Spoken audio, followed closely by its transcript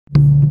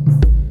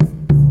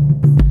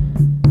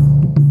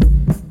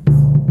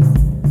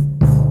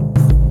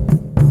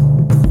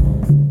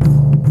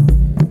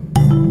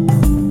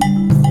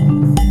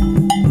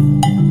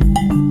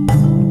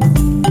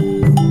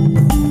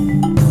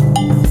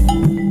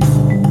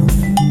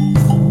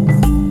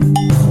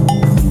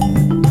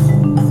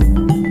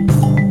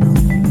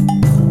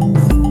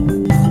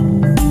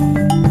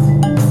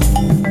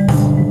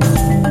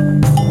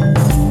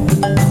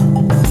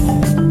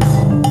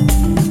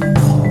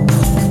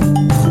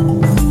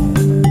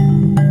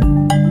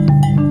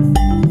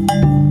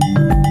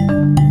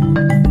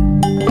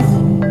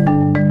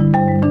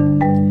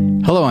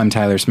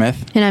Tyler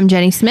Smith. And I'm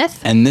Jenny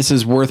Smith. And this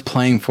is Worth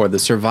Playing For, the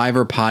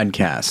Survivor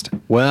podcast.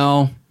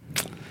 Well,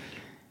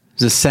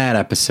 it's a sad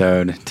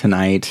episode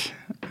tonight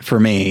for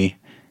me,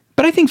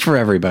 but I think for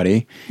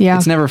everybody. Yeah.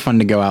 It's never fun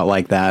to go out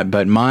like that.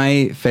 But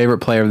my favorite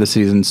player of the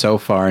season so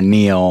far,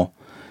 Neil,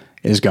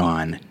 is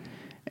gone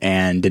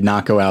and did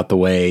not go out the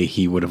way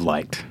he would have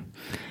liked.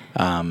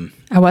 I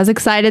was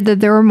excited that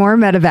there were more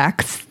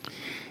medevacs.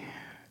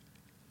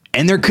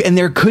 And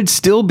there could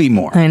still be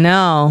more. I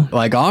know.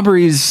 Like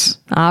Aubrey,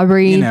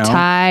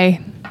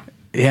 Ty.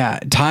 Yeah,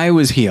 Ty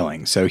was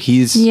healing, so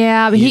he's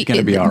but he's going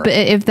to be all right. But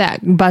if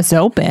that busts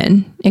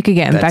open, it could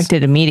get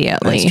infected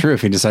immediately. That's true.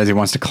 If he decides he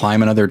wants to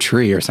climb another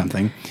tree or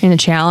something. In a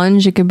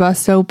challenge, it could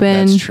bust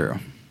open. That's true.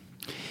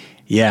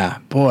 Yeah,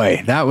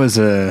 boy, that was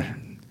a...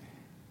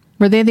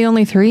 Were they the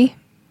only three?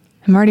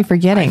 I'm already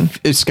forgetting.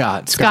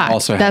 Scott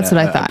also had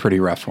a pretty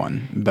rough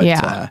one. But,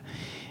 yeah.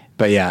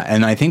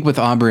 And I think with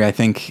Aubrey, I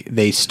think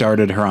they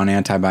started her on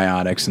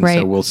antibiotics, and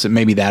so we'll see.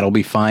 Maybe that'll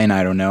be fine.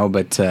 I don't know,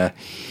 but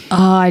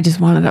I just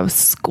wanted to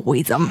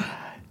squeeze them.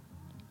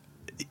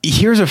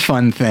 Here's a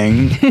fun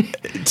thing.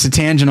 It's a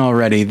tangent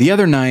already. The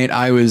other night,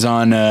 I was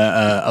on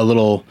a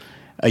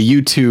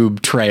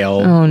YouTube trail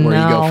where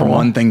you go from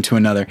one thing to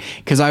another,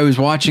 because I was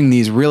watching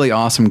these really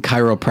awesome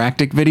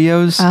chiropractic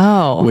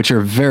videos, which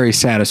are very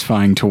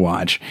satisfying to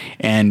watch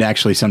and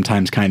actually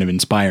sometimes kind of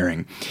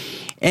inspiring.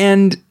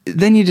 And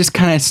then you just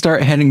kind of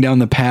start heading down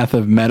the path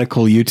of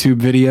medical YouTube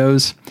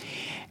videos,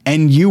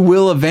 and you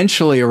will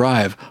eventually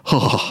arrive.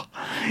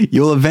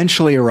 You'll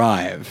eventually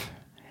arrive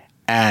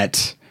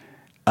at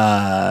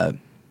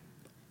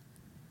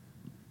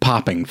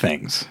popping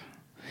things.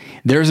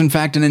 There's, in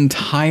fact, an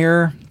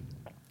entire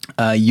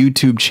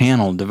YouTube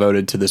channel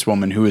devoted to this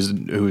woman who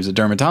is a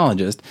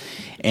dermatologist,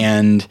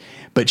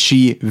 but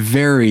she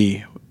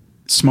very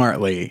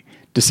smartly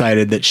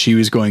decided that she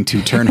was going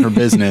to turn her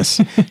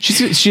business.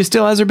 She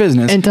still has her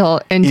business into a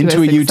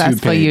YouTube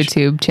page,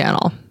 YouTube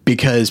channel,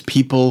 because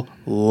people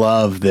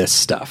love this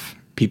stuff.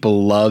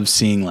 People love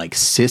seeing like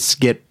cysts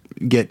get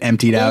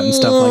emptied out and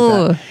stuff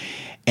like that.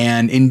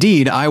 And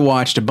indeed, I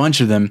watched a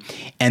bunch of them,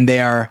 and they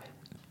are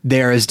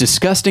as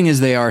disgusting as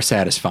they are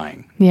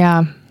satisfying.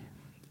 Yeah.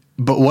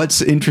 But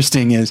what's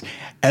interesting is,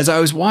 as I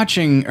was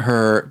watching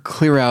her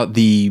clear out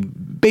the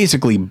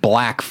basically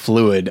black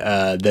fluid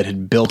that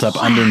had built up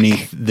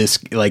underneath this,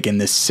 like in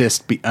this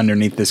cyst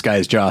underneath this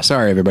guy's jaw.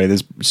 Sorry, everybody,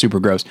 this is super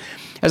gross.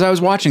 As I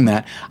was watching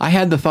that, I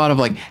had the thought of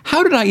like,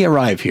 how did I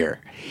arrive here?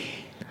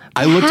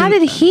 How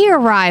did he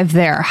arrive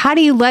there? How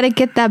do you let it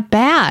get that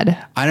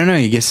bad? I don't know.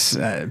 You guess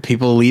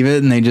people leave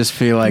it and they just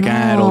feel like,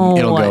 it'll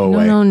go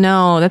away.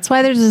 No. That's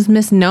why there's this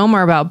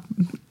misnomer about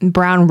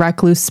brown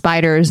recluse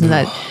spiders and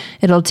that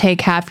it'll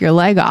take half your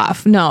leg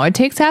off. No, it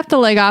takes half the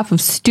leg off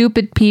of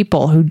stupid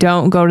people who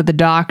don't go to the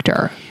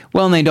doctor.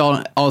 Well, and they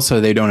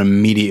don't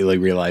immediately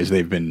realize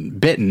they've been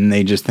bitten.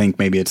 They just think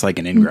maybe it's like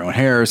an ingrown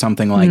hair or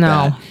something like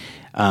that.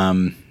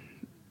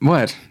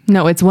 What?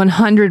 No, it's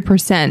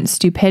 100%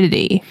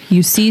 stupidity.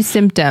 You see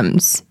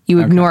symptoms,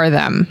 you ignore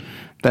them.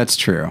 That's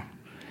true.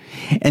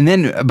 And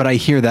then, but I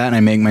hear that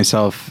and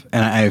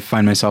I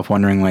find myself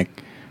wondering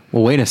like,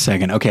 well, wait a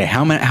second. Okay.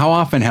 How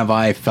often have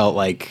I felt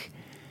like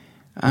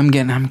I'm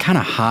kind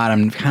of hot.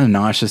 I'm kind of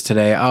nauseous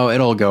today. Oh,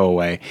 it'll go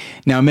away.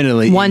 Now,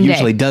 admittedly, it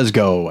usually does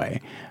go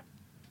away.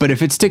 But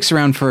if it sticks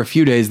around for a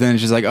few days, then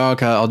it's just like,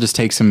 okay, I'll just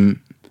take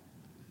some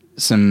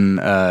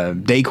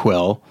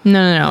Dayquil.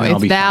 No.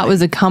 If that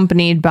was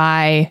accompanied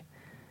by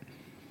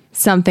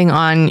something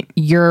on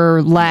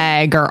your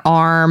leg or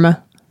arm,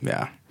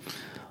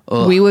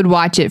 we would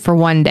watch it for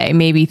one day,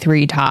 maybe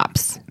 3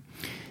 tops.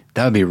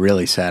 That would be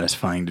really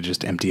satisfying to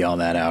just empty all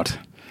that out.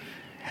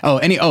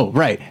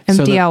 Right.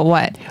 Empty out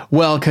what?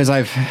 Well, because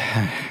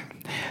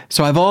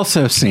I've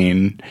also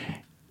seen,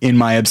 in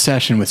my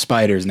obsession with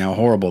spiders and how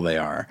horrible they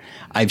are,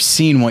 I've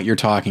seen what you're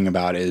talking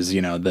about is,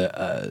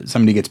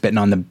 somebody gets bitten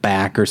on the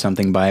back or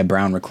something by a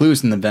brown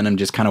recluse and the venom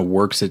just kind of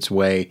works its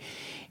way.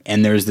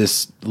 And there's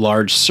this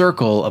large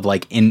circle of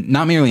like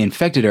not merely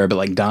infected area, but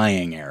like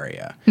dying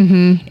area.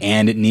 Mm-hmm.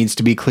 And it needs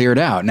to be cleared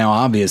out. Now,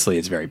 obviously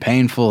it's very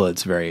painful.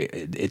 It's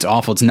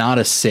awful. It's not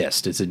a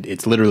cyst.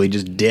 It's literally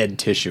just dead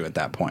tissue at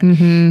that point.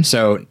 Mm-hmm.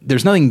 So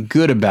there's nothing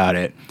good about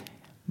it,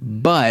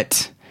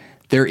 but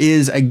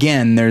there's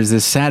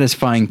this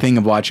satisfying thing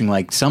of watching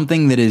like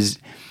something that is,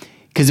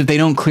 because if they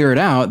don't clear it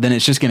out, then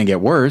it's just going to get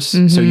worse.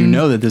 Mm-hmm. So you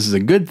know that this is a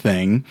good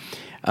thing.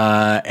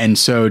 And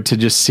so to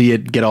just see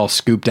it get all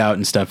scooped out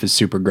and stuff is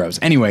super gross.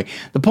 Anyway,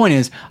 the point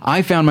is,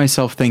 I found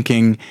myself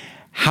thinking,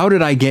 how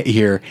did I get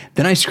here?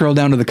 Then I scroll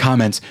down to the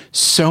comments.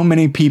 So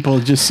many people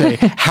just say,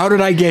 how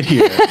did I get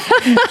here?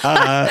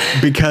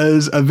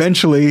 Because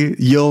eventually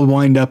you'll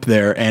wind up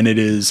there and it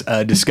is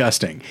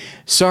disgusting.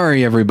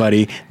 Sorry,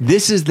 everybody.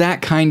 This is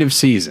that kind of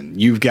season.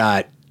 You've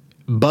got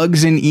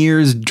bugs in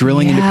ears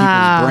drilling into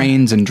people's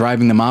brains and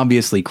driving them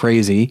obviously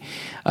crazy.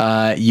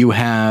 You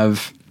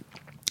have,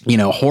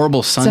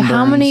 horrible sunburns. So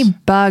how many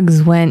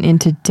bugs went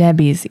into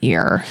Debbie's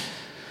ear?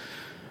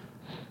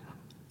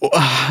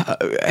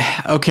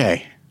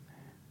 Okay.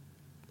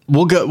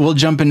 We'll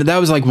jump into that.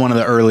 Was like one of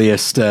the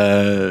earliest. We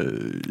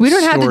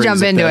don't have to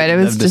jump into it. It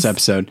was this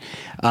episode.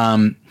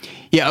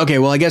 Yeah. Okay.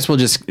 Well, I guess we'll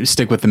just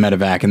stick with the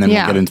medevac, and then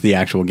we'll get into the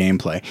actual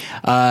gameplay.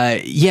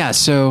 Yeah.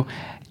 So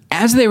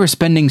as they were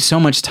spending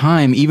so much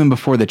time, even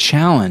before the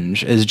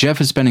challenge, as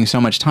Jeff is spending so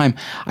much time,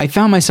 I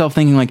found myself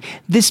thinking like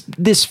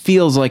this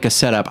feels like a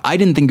setup. I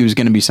didn't think it was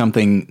going to be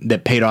something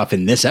that paid off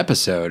in this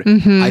episode.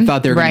 I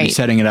thought they were going to be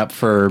setting it up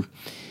for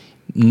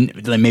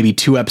like maybe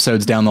 2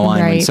 episodes down the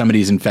line when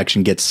somebody's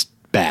infection gets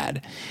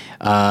bad.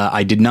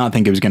 I did not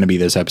think it was going to be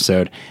this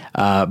episode.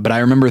 But I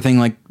remember thinking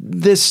like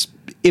this,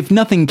 if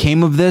nothing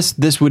came of this,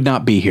 this would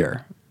not be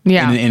here in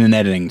an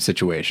editing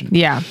situation.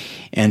 Yeah.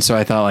 And so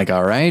I thought like,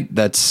 all right,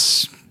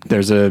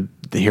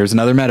 here's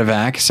another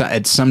medevac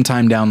at some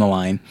time down the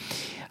line.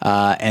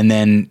 And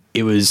then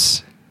it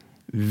was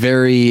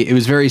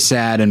very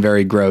sad and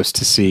very gross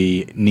to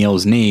see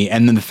Neil's knee.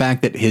 And then the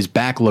fact that his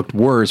back looked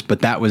worse, but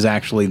that was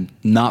actually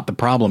not the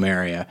problem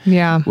area.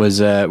 Yeah. Was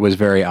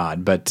very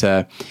odd. But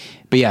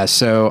yeah,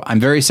 so I'm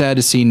very sad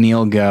to see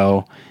Neil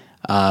go.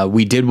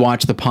 We did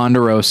watch the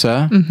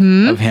Ponderosa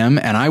of him.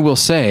 And I will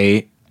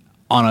say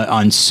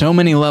on so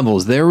many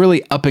levels, they're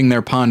really upping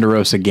their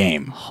Ponderosa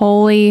game.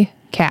 Holy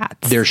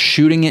cats. They're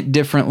shooting it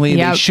differently.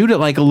 They shoot it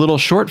like a little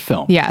short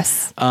film.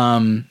 Yes.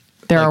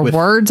 There are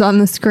words on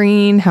the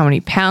screen, how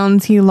many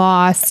pounds he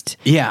lost.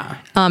 Yeah.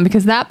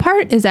 Because that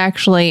part is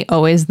actually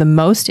always the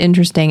most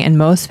interesting and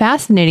most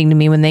fascinating to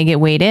me when they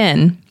get weighed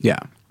in. Yeah.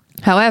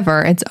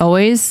 However, it's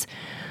always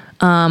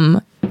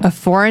a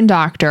foreign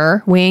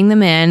doctor weighing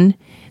them in.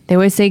 They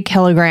always say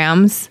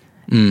kilograms.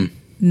 And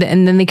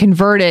then they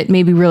convert it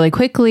maybe really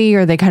quickly,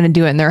 or they kind of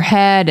do it in their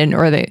head,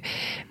 or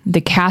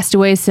the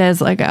castaway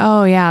says like,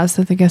 oh yeah,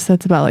 so I guess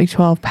that's about like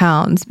 12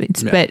 pounds.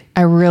 But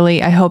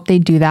I hope they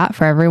do that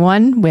for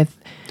everyone with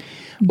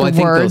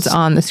the words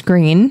on the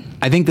screen.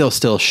 I think they'll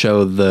still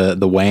show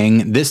the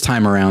weighing. This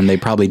time around, they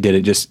probably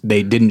did it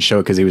they didn't show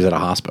it because he was at a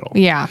hospital.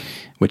 Yeah.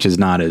 Which is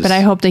not as... But I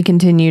hope they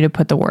continue to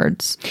put the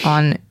words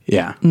on,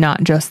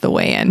 not just the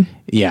weigh-in.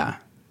 Yeah.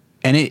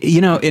 And it,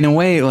 in a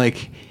way,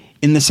 like,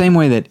 in the same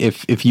way that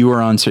if you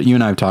were on... You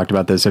and I have talked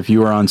about this. If you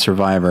were on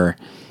Survivor,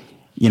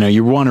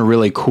 you want a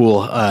really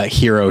cool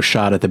hero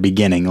shot at the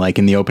beginning, like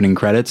in the opening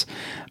credits.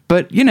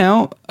 But,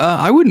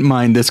 I wouldn't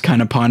mind this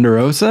kind of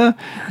Ponderosa.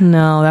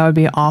 No, that would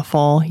be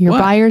awful. You're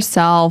by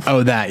yourself.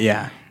 Oh, that,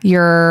 yeah.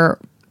 You're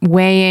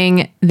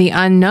weighing the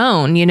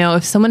unknown.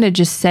 If someone had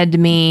just said to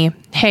me,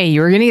 hey,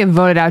 you were going to get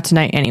voted out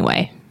tonight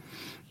anyway.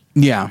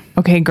 Yeah.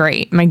 Okay,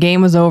 great. My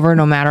game was over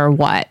no matter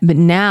what. But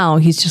now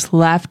he's just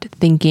left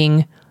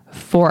thinking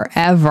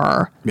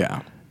forever.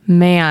 Yeah.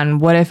 Man,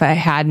 what if I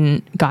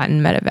hadn't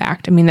gotten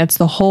medevaced? I mean, that's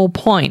the whole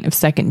point of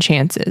second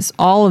chances.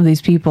 All of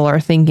these people are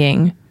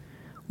thinking,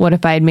 what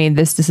if I had made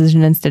this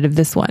decision instead of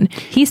this one?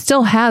 He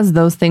still has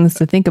those things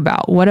to think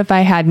about. What if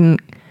I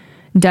hadn't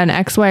done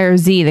X, Y, or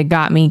Z that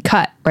got me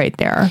cut right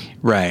there?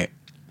 Right.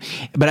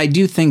 But I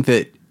do think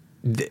that,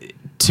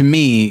 to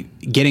me,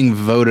 getting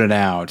voted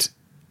out...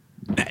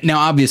 Now,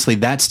 obviously,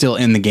 that's still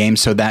in the game,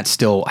 so that's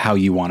still how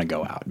you want to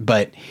go out.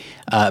 But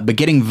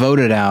getting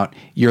voted out,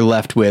 you're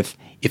left with,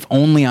 if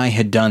only I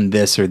had done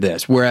this or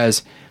this.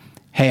 Whereas,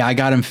 hey, I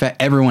got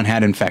everyone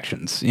had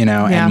infections,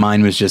 and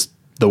mine was just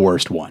the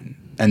worst one.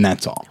 And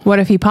that's all. What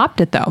if he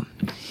popped it, though?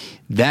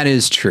 That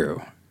is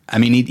true. I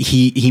mean,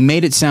 he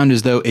made it sound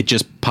as though it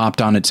just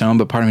popped on its own,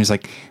 but part of me is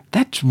like,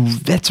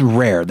 that's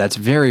rare. That's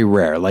very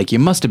rare. Like, you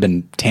must have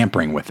been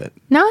tampering with it.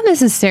 Not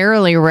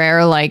necessarily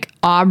rare. Like,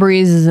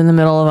 Aubrey's is in the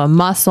middle of a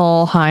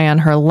muscle, high on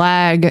her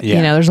leg.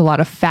 Yeah. There's a lot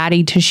of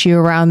fatty tissue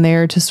around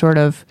there to sort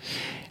of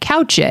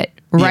couch it.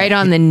 Right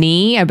on the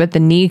knee. I bet the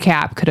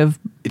kneecap could have...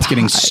 It's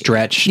getting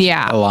stretched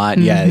a lot.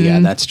 Yeah,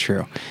 that's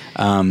true.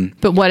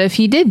 But what if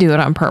he did do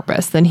it on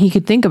purpose? Then he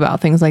could think about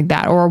things like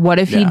that. Or what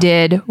if he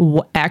did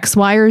X,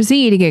 Y, or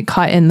Z to get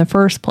cut in the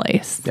first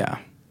place? Yeah.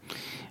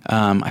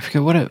 I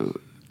forget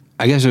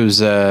I guess it was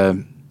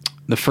the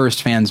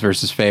first Fans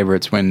versus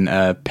Favorites when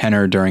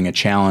Penner during a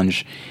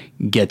challenge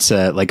gets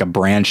a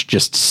branch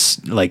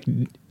just like...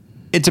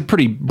 It's a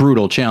pretty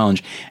brutal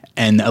challenge,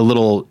 and a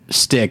little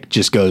stick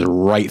just goes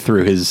right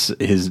through his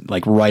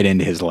like right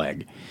into his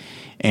leg,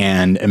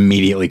 and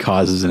immediately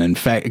causes an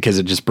infection because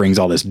it just brings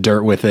all this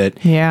dirt with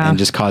it, and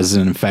just causes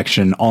an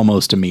infection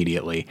almost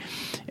immediately.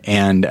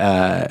 And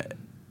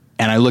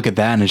I look at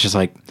that and it's just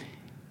like,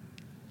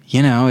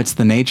 it's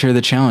the nature of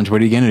the challenge.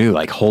 What are you gonna do?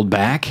 Like, hold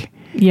back?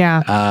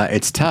 Yeah.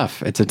 It's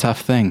tough. It's a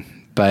tough thing,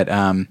 but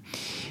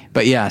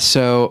yeah.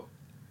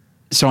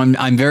 So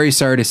I'm very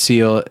sorry to see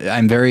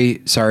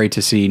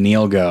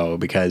Neil go,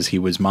 because he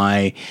was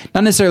not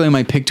necessarily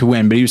my pick to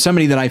win, but he was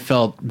somebody that I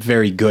felt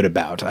very good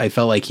about. I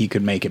felt like he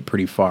could make it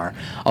pretty far,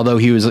 although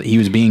he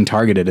was being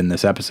targeted in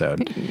this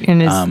episode.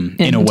 And his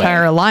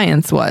entire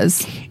alliance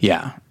was.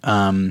 Yeah.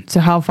 So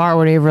how far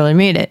would he have really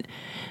made it?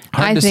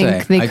 I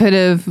think they could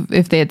have,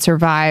 if they had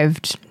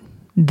survived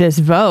this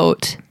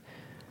vote,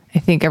 I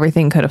think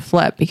everything could have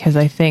flipped, because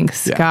I think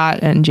Scott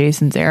and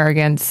Jason's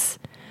arrogance,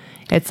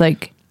 it's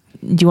like,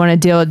 do you want to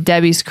deal with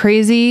Debbie's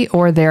crazy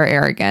or their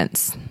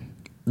arrogance?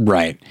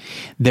 Right.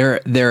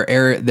 They're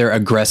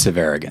aggressive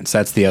arrogance.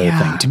 That's the other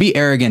thing. To be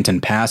arrogant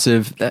and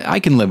passive, I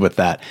can live with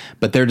that.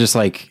 But they're just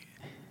like,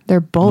 they're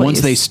bullies.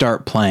 Once they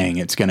start playing,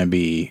 it's going to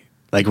be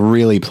like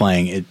really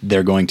playing it.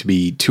 They're going to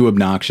be too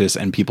obnoxious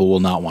and people will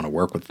not want to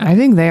work with them. I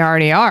think they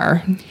already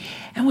are.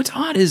 And what's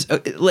odd is,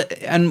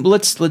 and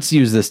let's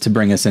use this to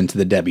bring us into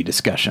the Debbie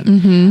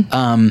discussion.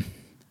 Mm-hmm.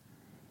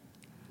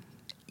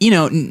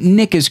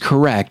 Nick is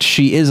correct.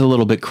 She is a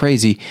little bit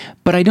crazy,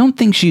 but I don't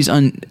think she's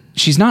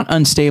not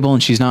unstable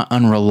and she's not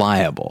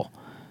unreliable.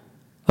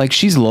 Like,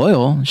 she's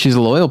loyal. She's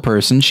a loyal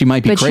person. She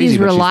might be crazy, but she's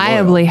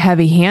reliably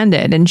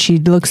heavy-handed and she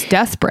looks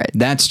desperate.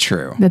 That's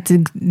true. That's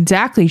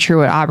exactly true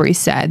what Aubrey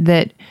said,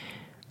 that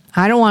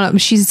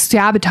she's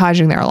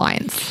sabotaging their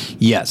alliance.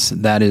 Yes,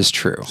 that is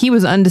true. He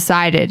was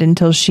undecided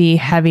until she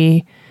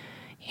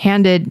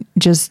heavy-handed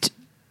just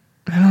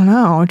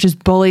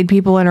bullied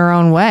people in her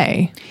own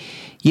way.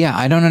 Yeah,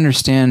 I don't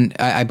understand.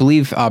 I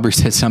believe Aubrey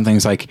said something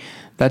like,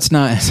 that's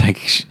not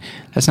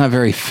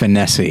very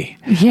finessey.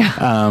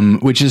 Yeah.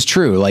 Which is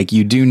true. Like,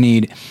 you do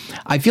need,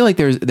 I feel like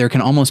there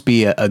can almost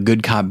be a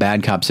good cop,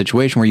 bad cop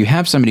situation where you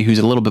have somebody who's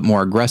a little bit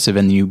more aggressive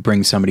and you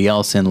bring somebody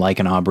else in like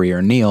an Aubrey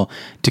or Neil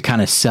to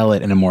kind of sell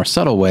it in a more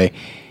subtle way.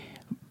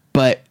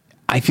 But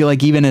I feel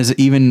like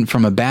even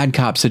from a bad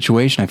cop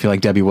situation, I feel like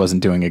Debbie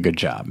wasn't doing a good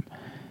job.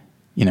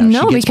 She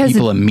gets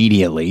people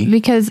immediately.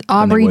 Because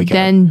Aubrey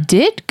then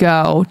did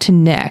go to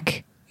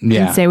Nick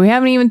and say, we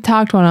haven't even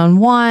talked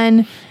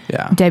one-on-one.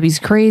 Yeah. Debbie's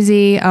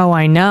crazy. Oh,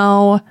 I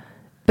know.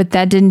 But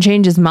that didn't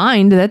change his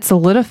mind. That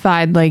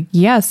solidified,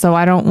 so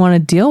I don't want to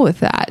deal with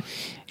that.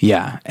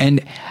 Yeah.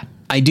 And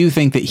I do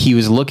think that he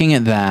was looking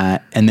at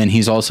that, and then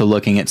he's also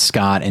looking at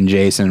Scott and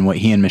Jason. What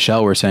he and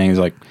Michelle were saying is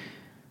like,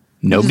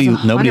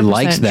 nobody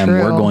likes them.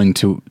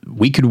 True.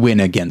 We could win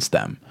against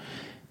them.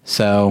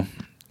 So...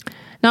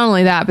 Not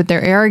only that, but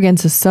their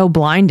arrogance is so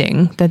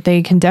blinding that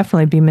they can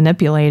definitely be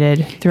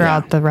manipulated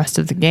throughout the rest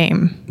of the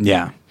game.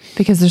 Yeah.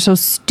 Because they're so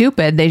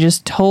stupid. They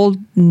just told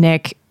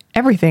Nick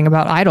everything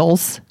about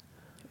idols.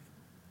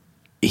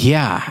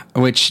 Yeah.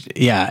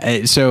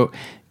 So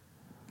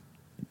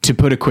to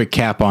put a quick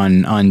cap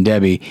on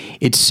Debbie,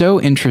 it's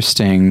so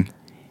interesting.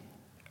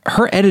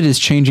 Her edit is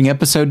changing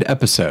episode to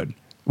episode,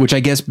 which I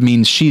guess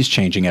means she's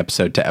changing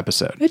episode to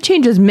episode. It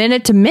changes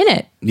minute to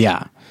minute.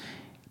 Yeah.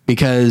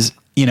 Because...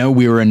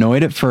 we were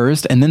annoyed at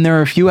first, and then there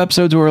are a few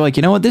episodes where we're like,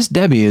 this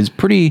Debbie is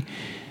pretty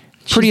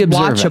observant.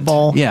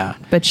 Watchable. Yeah.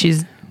 But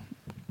she's,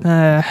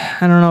 I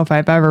don't know if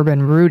I've ever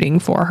been rooting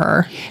for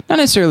her. Not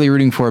necessarily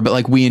rooting for her, but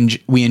like we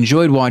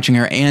enjoyed watching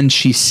her, and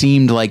she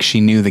seemed like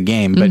she knew the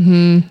game. But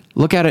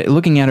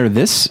looking at her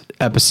this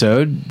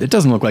episode, it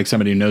doesn't look like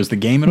somebody who knows the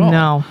game at all.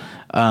 No.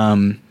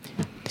 I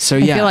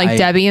feel like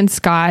Debbie and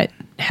Scott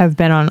have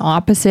been on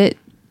opposite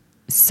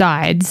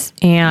sides,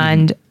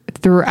 and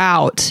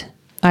throughout...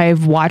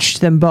 I've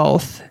watched them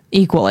both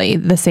equally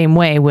the same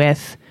way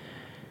with,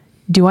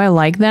 do I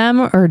like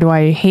them or do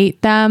I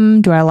hate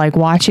them? Do I like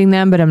watching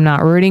them, but I'm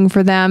not rooting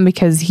for them?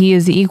 Because he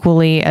is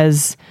equally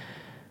as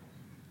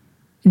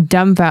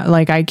dumbfounded.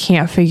 Like, I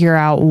can't figure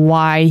out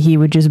why he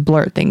would just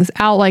blurt things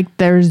out. Like,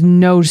 there's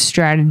no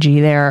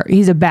strategy there.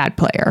 He's a bad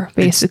player,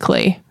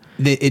 basically.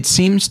 It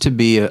seems to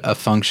be a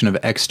function of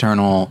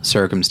external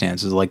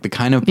circumstances. Like, the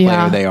kind of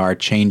player they are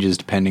changes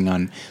depending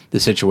on the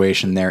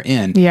situation they're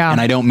in. Yeah.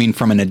 And I don't mean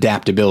from an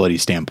adaptability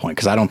standpoint,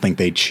 because I don't think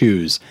they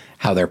choose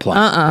how they're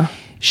playing.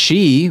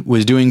 She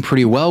was doing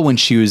pretty well when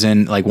she was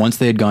in, like, once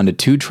they had gone to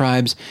 2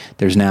 tribes,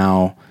 there's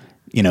now,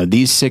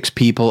 these 6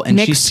 people. And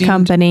Nick's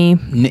company.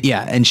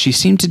 Yeah, and she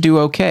seemed to do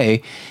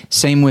okay.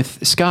 Same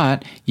with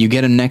Scott. You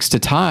get him next to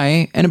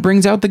Ty, and it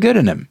brings out the good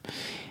in him.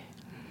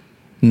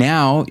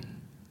 Now...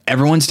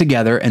 everyone's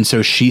together, and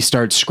so she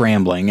starts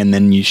scrambling, and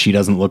then she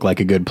doesn't look like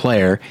a good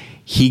player.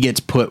 He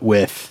gets put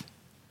with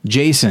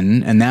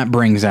Jason, and that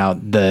brings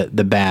out the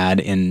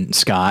bad in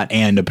Scott,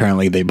 and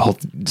apparently they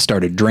both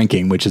started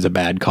drinking, which is a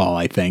bad call,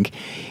 I think,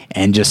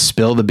 and just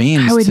spill the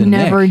beans. I would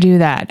never do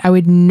that. I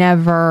would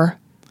never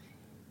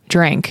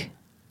drink.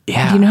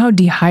 Yeah. Do you know how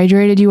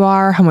dehydrated you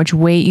are, how much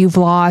weight you've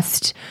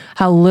lost,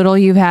 how little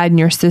you've had in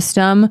your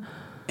system?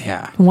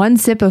 Yeah. One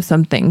sip of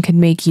something could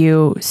make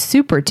you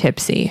super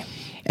tipsy.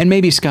 And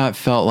maybe Scott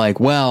felt like,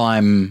 well,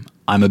 I'm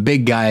a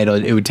big guy.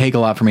 It would take a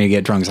lot for me to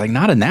get drunk. It's like,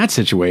 not in that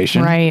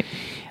situation. Right.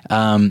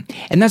 And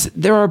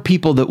there are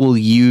people that will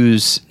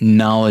use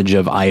knowledge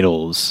of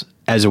idols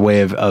as a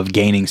way of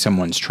gaining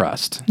someone's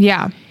trust.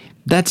 Yeah.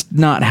 That's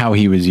not how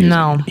he was using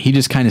it. He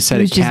just kind of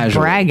said it casually. Just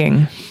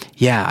bragging.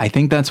 Yeah, I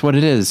think that's what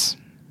it is.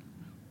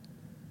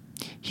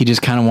 He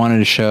just kind of wanted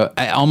to show,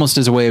 almost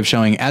as a way of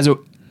showing,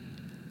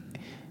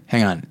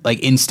 hang on, like,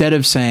 instead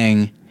of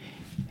saying,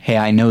 hey,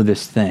 I know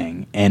this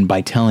thing, and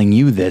by telling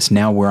you this,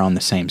 now we're on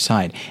the same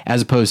side,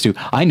 as opposed to,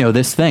 I know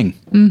this thing.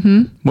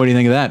 Mm-hmm. What do you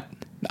think of that?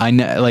 I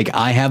know, like,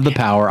 I have the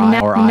power. I'm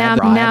telling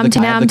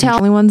the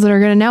only ones that are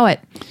going to know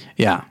it.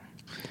 Yeah.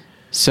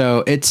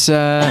 So it's,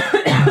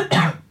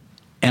 and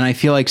I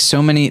feel like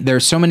there are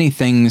so many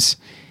things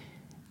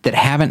that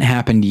haven't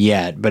happened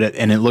yet,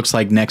 and it looks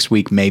like next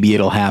week maybe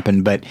it'll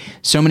happen, but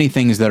so many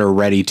things that are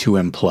ready to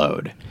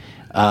implode.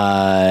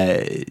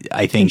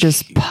 I think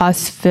just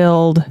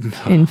pus-filled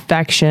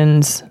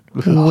infections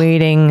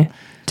waiting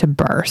to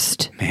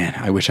burst. Man,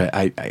 I wish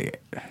I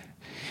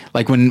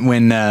like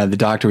when the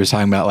doctor was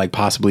talking about like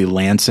possibly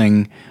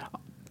lancing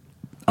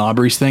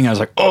Aubrey's thing. I was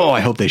like, oh, I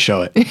hope they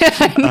show it.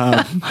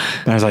 I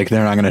was like,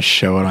 they're not going to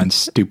show it on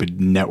stupid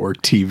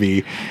network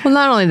TV. Well,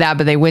 not only that,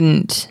 but they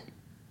wouldn't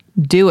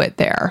do it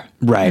there.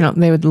 Right. You know,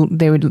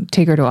 they would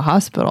take her to a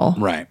hospital.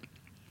 Right.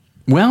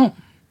 Well,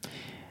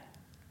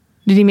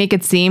 did he make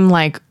it seem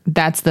like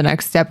that's the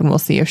next step and we'll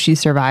see if she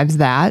survives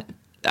that?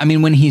 I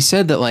mean, when he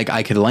said that, like,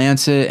 I could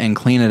lance it and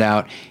clean it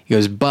out, he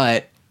goes,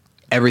 but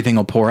everything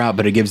will pour out,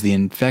 but it gives the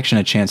infection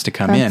a chance to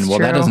come in. Well,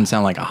 that doesn't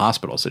sound like a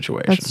hospital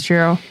situation. That's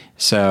true.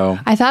 So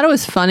I thought it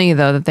was funny,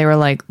 though, that they were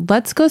like,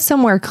 let's go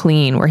somewhere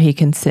clean where he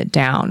can sit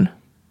down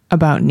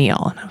about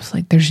Neil. And I was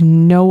like, there's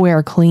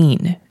nowhere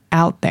clean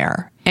out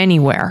there,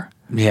 anywhere.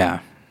 Yeah.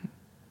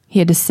 He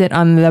had to sit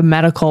on the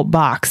medical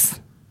box.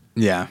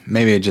 Yeah.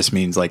 Maybe it just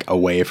means like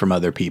away from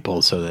other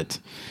people so that.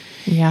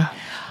 Yeah.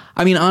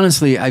 I mean,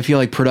 honestly, I feel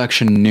like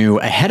production knew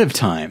ahead of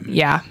time.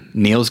 Yeah.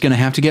 Neil's going to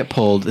have to get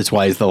pulled. That's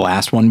why he's the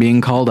last one being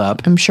called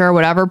up. I'm sure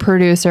whatever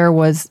producer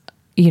was,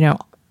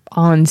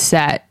 on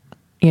set,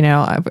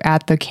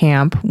 at the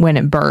camp when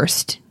it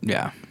burst.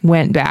 Yeah.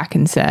 Went back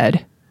and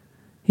said,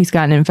 he's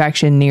got an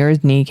infection near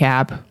his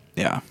kneecap.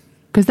 Yeah.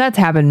 Because that's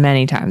happened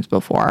many times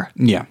before.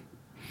 Yeah.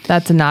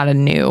 That's not a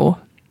new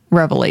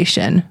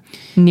revelation.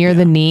 Near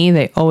the knee,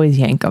 they always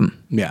yank them.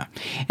 Yeah.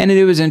 And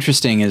it was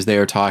interesting as they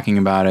were talking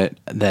about it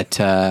that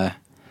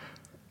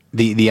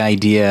the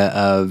idea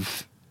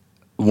of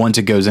once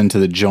it goes into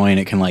the joint,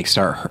 it can like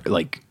start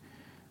like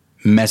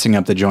messing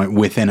up the joint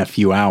within a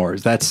few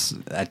hours.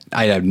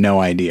 I have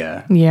no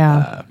idea.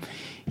 Yeah.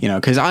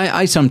 Because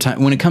I sometimes,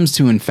 when it comes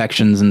to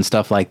infections and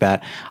stuff like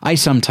that, I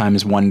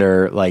sometimes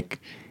wonder like,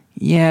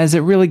 yeah, is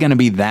it really going to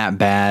be that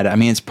bad? I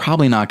mean, it's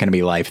probably not going to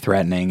be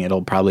life-threatening.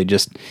 It'll probably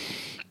just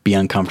be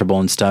uncomfortable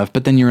and stuff.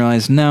 But then you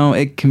realize, no,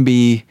 it can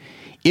be,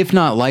 if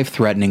not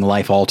life-threatening,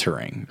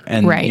 life-altering.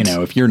 And, right.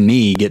 If your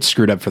knee gets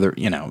screwed up for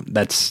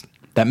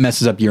that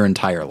messes up your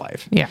entire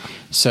life. Yeah.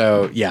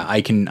 So, yeah,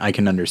 I can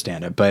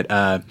understand it.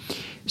 But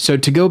so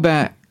to go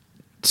back,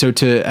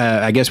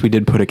 I guess we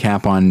did put a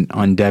cap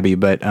on Debbie.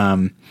 But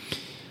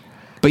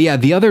yeah,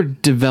 the other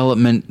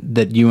development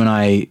that you and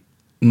I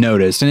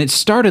noticed, and it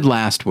started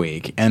last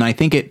week, and I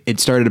think it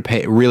started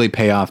to really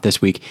pay off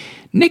this week.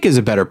 Nick is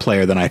a better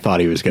player than I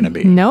thought he was going to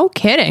be. No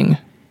kidding.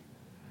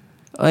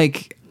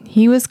 Like,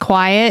 he was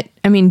quiet.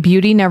 I mean,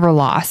 Beauty never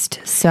lost,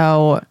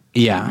 so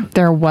yeah,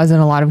 there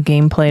wasn't a lot of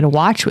gameplay to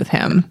watch with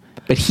him.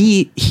 But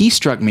he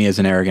struck me as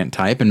an arrogant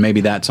type, and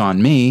maybe that's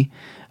on me.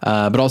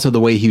 But also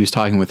the way he was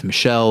talking with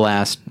Michelle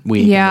last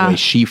week, and the way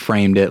she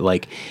framed it,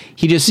 like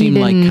he just seemed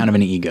like kind of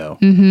an ego.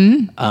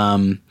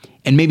 Mm-hmm.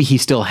 And maybe he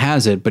still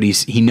has it, but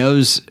he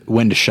knows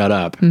when to shut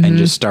up and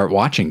just start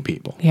watching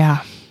people.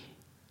 Yeah.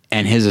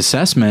 And his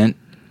assessment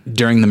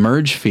during the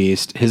merge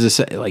feast,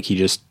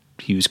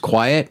 he was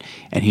quiet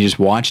and he just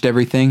watched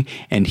everything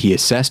and he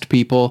assessed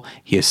people,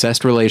 he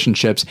assessed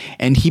relationships,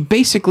 and he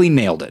basically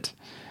nailed it.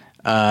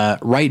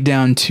 Right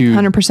down to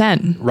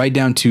 100%. Right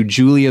down to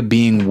Julia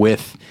being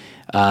with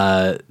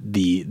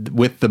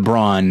the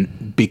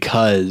Braun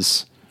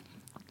because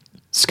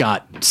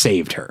Scott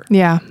saved her.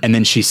 Yeah. And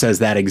then she says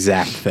that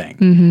exact thing.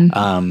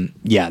 Mm-hmm.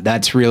 Yeah,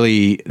 that's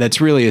really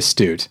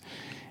astute.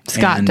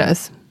 Scott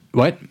does.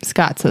 What?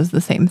 Scott says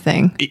the same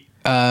thing.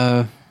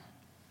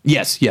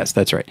 Yes,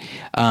 that's right.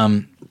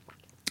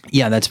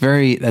 Yeah, that's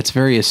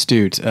very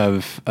astute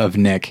of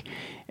Nick.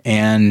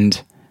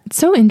 And it's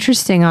so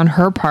interesting on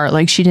her part.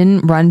 Like, she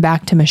didn't run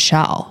back to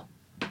Michelle.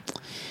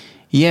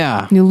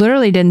 Yeah. You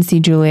literally didn't see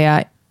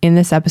Julia in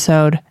this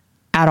episode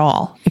at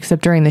all,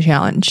 except during the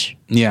challenge.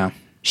 Yeah.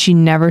 She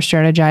never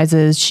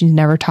strategizes. She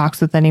never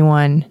talks with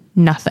anyone.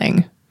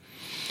 Nothing.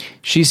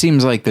 She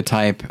seems like the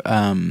type.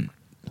 I'm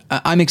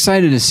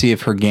excited to see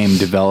if her game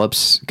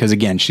develops because,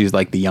 again, she's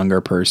like the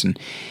younger person.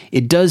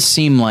 It does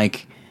seem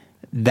like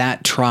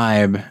that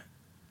tribe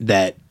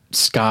that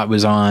Scott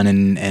was on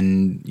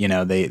and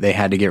they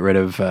had to get rid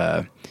of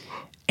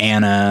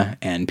Anna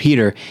and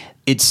Peter.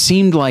 It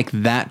seemed like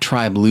that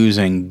tribe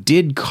losing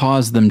did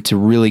cause them to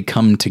really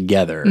come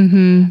together.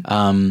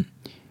 Mm-hmm.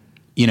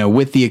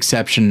 With the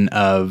exception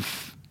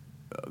of,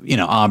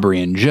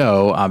 Aubrey and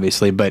Joe,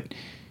 obviously, but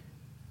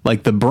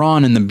like the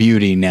Braun and the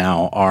Beauty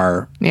now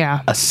are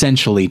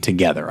essentially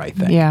together, I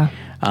think. Yeah.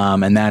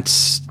 And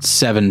that's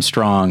 7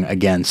 strong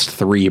against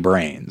 3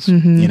 brains,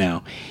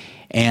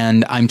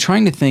 and I'm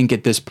trying to think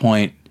at this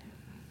point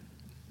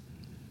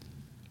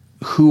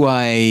who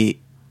I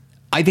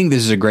think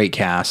this is a great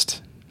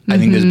cast. I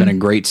think this has been a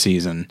great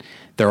season.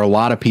 There are a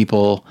lot of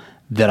people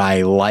that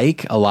I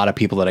like, a lot of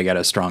people that I got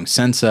a strong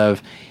sense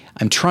of.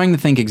 I'm trying to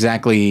think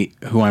exactly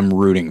who I'm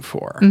rooting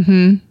for.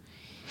 Mm-hmm.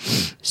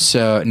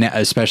 So,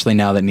 especially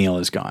now that Neil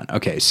is gone.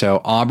 Okay,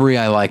 so Aubrey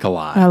I like a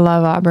lot. I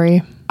love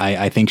Aubrey.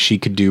 I think she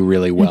could do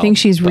really well. I think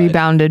she's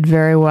rebounded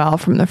very well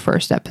from the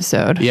first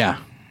episode. Yeah.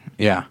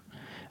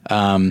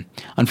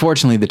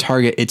 Unfortunately,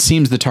 it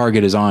seems the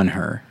target is on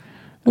her.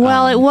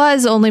 Well, it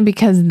was only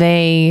because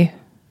they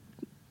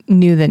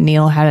knew that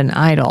Neil had an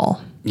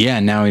idol. Yeah,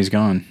 now he's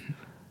gone.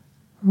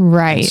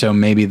 Right. And so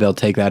maybe they'll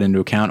take that into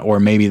account, or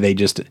maybe they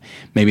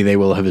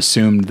will have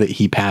assumed that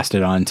he passed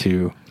it on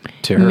to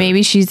her.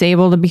 Maybe she's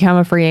able to become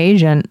a free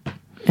agent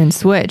and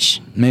switch.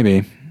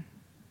 Maybe.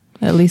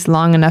 At least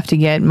long enough to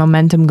get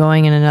momentum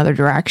going in another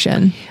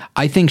direction.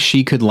 I think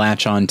she could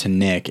latch on to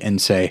Nick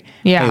and say,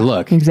 yeah, hey,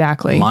 look,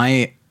 exactly.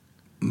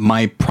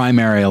 My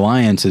primary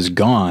alliance is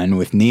gone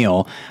with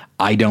Neil.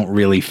 I don't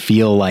really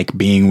feel like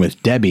being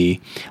with Debbie.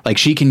 Like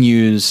she can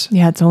use...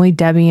 Yeah, it's only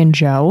Debbie and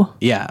Joe.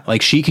 Yeah,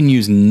 like she can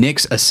use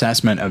Nick's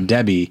assessment of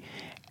Debbie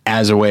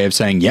as a way of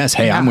saying, yes,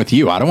 hey, I'm with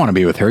you. I don't want to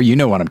be with her. You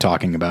know what I'm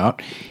talking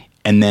about.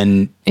 And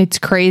then... It's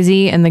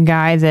crazy. And the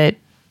guy that,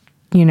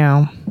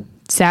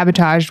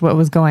 sabotaged what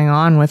was going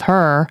on with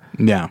her.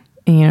 Yeah.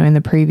 In the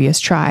previous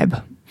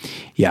tribe.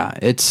 Yeah,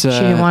 it's... she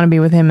didn't want to be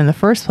with him in the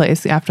first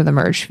place after the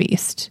merge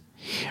feast.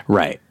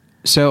 Right.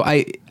 So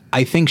I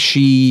think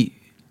she...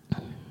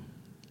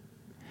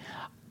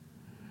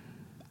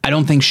 I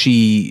don't think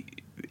she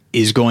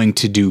is going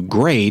to do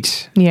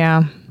great.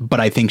 Yeah. But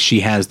I think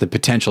she has the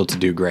potential to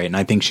do great. And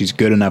I think she's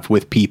good enough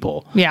with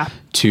people. Yeah.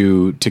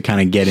 To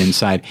kind of get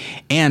inside.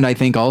 And I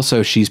think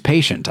also she's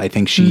patient. I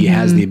think she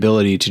has the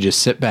ability to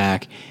just sit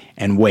back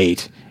and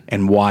wait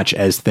and watch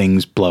as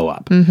things blow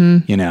up.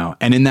 And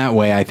in that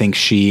way, I think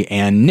she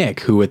and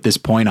Nick, who at this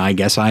point, I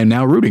guess I'm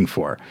now rooting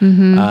for,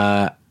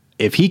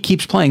 if he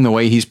keeps playing the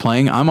way he's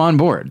playing, I'm on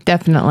board.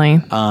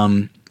 Definitely.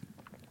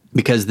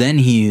 Because then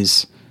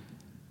he's...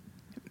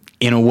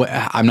 In a way,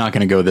 I'm not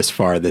going to go this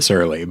far this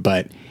early,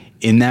 but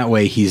in that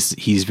way,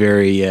 he's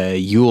very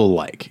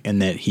Yule-like in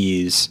that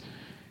he's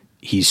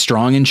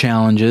strong in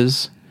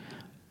challenges,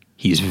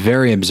 he's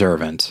very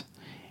observant,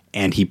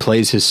 and he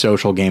plays his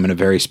social game in a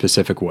very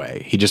specific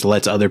way. He just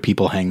lets other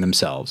people hang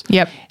themselves.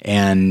 Yep.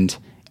 And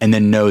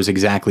then knows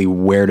exactly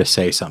where to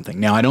say something.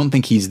 Now, I don't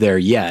think he's there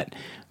yet,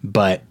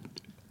 but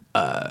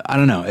I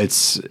don't know.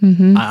 It's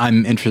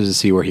I'm interested to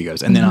see where he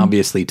goes. And then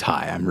obviously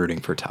Ty. I'm rooting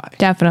for Ty.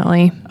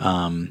 Definitely.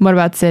 What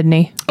about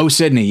Sydney? Oh,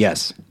 Sydney.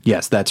 Yes.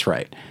 Yes, that's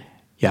right.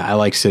 Yeah, I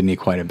like Sydney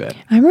quite a bit.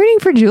 I'm rooting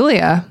for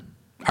Julia.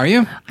 Are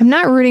you? I'm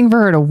not rooting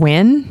for her to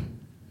win,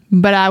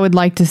 but I would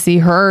like to see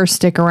her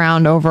stick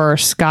around over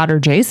Scott or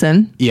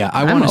Jason. Yeah,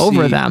 I'm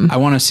over them. I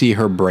want to see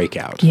her break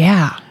out.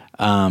 Yeah.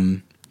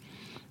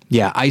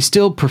 Yeah, I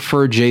still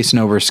prefer Jason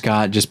over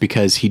Scott just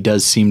because he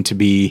does seem to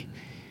be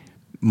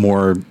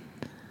more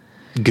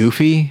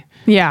goofy.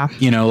 Yeah.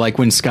 Like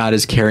when Scott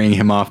is carrying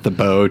him off the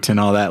boat and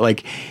all that.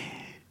 Like,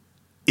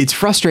 it's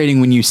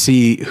frustrating when you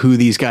see who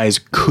these guys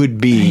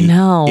could be. I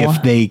know.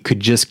 If they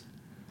could just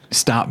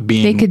stop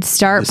being... They could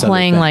start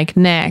playing like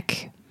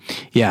Nick.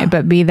 Yeah.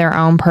 But be their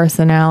own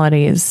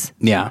personalities.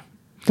 Yeah.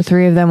 The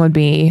three of them would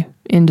be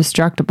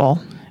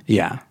indestructible.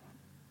 Yeah.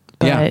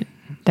 But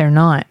they're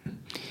not.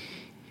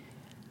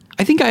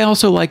 I think I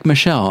also like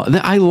Michelle.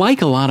 I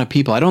like a lot of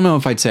people. I don't know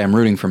if I'd say I'm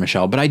rooting for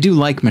Michelle, but I do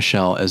like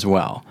Michelle as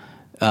well.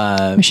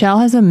 Michelle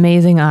has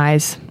amazing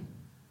eyes.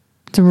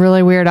 It's a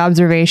really weird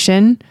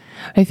observation.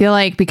 I feel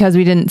like because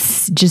we didn't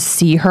just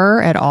see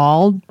her at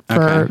all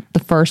for the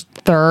first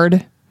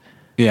third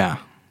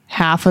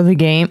half of the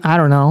game, I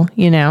don't know,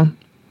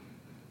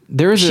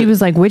 she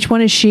was like, which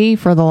one is she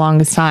for the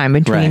longest time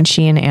between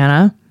she and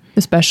Anna,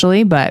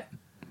 especially, but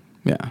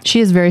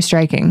she is very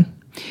striking.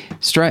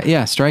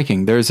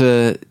 Striking. There's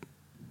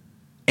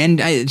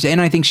and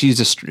I think she's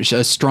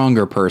a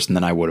stronger person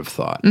than I would have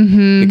thought.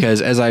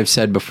 Because as I've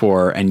said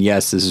before, and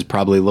yes, this is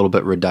probably a little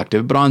bit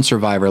reductive, but on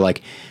Survivor,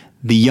 like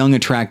the young,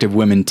 attractive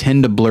women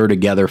tend to blur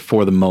together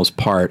for the most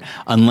part,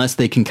 unless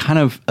they can kind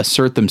of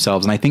assert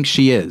themselves. And I think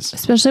she is.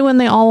 Especially when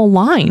they all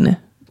align.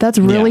 That's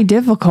really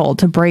difficult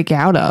to break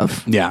out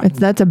of. Yeah.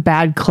 That's a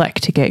bad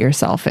clique to get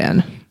yourself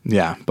in.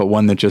 Yeah, but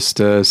one that just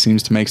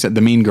seems to make sense.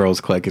 The Mean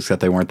Girls clique,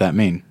 except they weren't that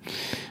mean.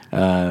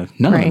 None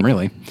of them,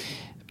 really.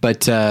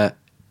 But...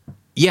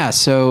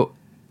 so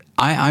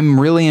I'm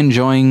really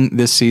enjoying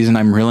this season.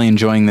 I'm really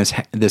enjoying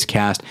this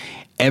cast.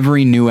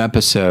 Every new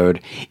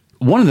episode.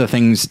 One of the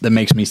things that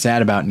makes me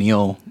sad about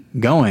Neil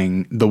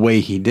going the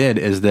way he did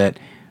is that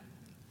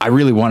I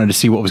really wanted to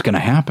see what was going to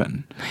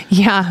happen.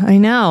 Yeah, I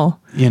know.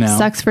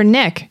 Sucks for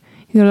Nick.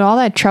 He got all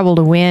that trouble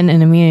to win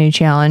an immunity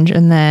challenge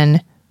and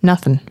then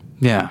nothing.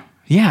 Yeah.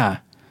 Yeah.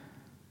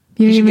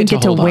 You didn't even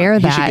get to wear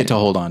that. You should get to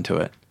hold on to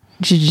it.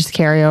 Should just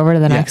carry over to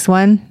the next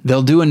one.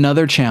 They'll do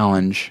another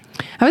challenge.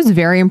 I was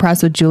very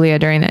impressed with Julia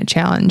during that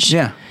challenge.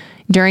 Yeah.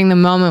 During the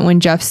moment when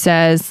Jeff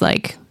says,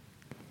 like,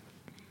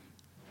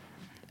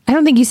 I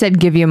don't think he said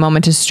give you a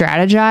moment to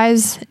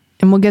strategize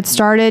and we'll get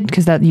started,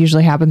 because that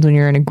usually happens when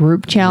you're in a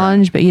group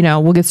challenge. But,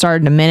 we'll get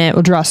started in a minute.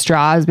 We'll draw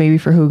straws maybe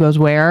for who goes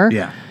where.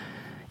 Yeah.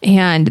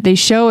 And they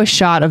show a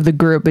shot of the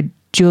group, but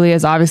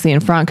Julia's obviously in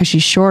front because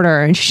she's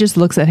shorter, and she just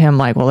looks at him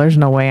like, well, there's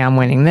no way I'm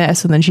winning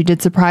this. And then she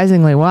did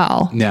surprisingly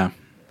well. Yeah.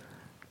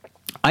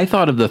 I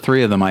thought of the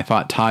three of them, I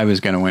thought Ty was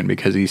going to win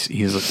because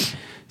he's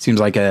seems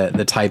like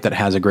the type that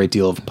has a great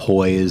deal of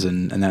poise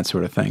and that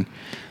sort of thing.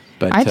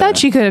 But I thought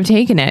she could have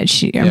taken it.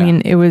 I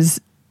mean, it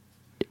was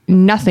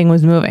nothing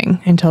was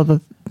moving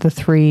until the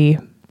 3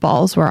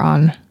 balls were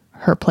on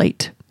her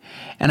plate.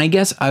 And I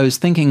guess I was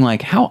thinking,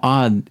 like, how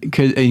odd,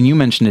 and you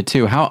mentioned it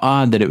too, how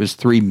odd that it was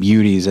 3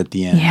 beauties at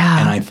the end. Yeah.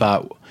 And I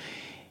thought,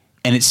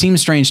 and it seemed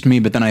strange to me,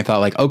 but then I thought,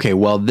 like, okay,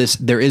 well,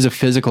 there is a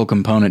physical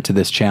component to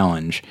this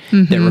challenge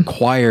that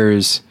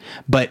requires,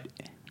 but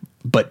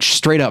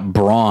straight up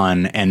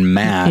brawn and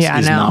mass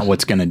is not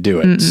what's going to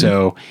do it. Mm-mm.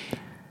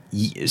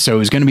 So it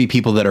was going to be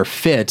people that are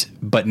fit,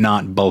 but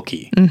not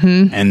bulky.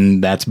 Mm-hmm.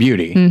 And that's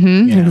beauty.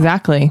 Mm-hmm. You know?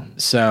 Exactly.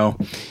 So,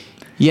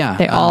 yeah.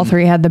 They all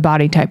 3 had the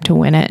body type to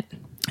win it.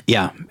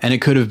 Yeah, and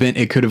it could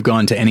have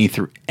gone to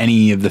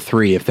any of the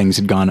 3 if things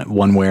had gone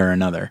one way or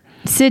another.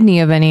 Sydney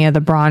of any of the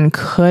brawn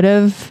could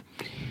have.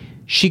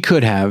 She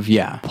could have,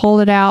 yeah,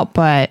 pulled it out,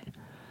 but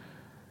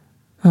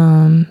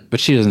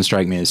she doesn't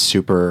strike me as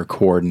super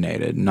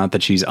coordinated. Not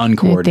that she's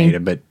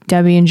uncoordinated, but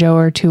Debbie and Joe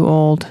are too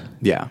old.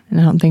 Yeah,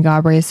 and I don't think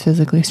Aubrey is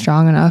physically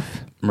strong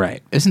enough.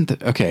 Right?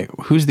 Okay?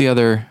 Who's the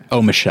other?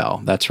 Oh,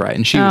 Michelle. That's right,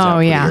 and she was out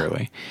pretty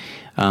early.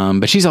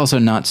 But she's also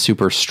not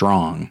super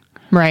strong.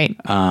 Right.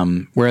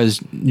 Whereas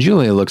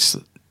Julia looks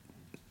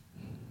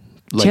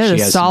like she has a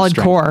solid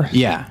core.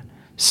 Yeah.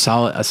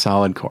 A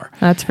solid core.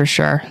 That's for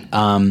sure.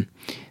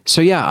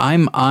 So yeah,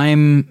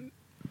 I'm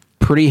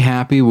pretty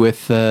happy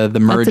with the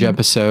merge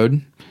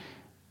episode.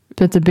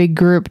 That's a big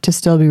group to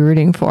still be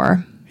rooting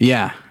for.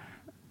 Yeah.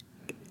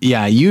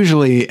 Yeah,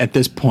 usually at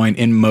this point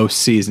in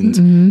most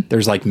seasons,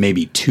 there's like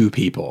maybe 2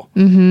 people.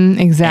 Mm-hmm,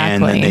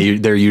 exactly. And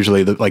then they're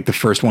usually the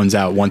first ones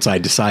out once I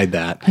decide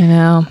that. I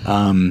know.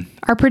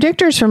 Our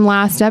predictors from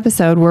last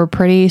episode were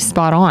pretty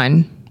spot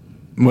on.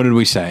 What did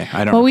we say?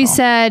 I don't know. Well, we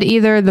said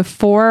either the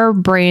 4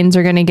 brains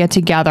are going to get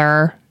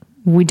together.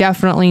 We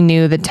definitely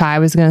knew that Ty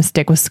was going to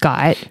stick with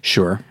Scott.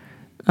 Sure.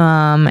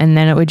 And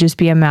then it would just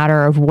be a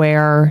matter of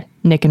where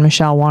Nick and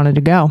Michelle wanted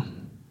to go.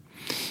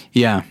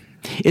 Yeah.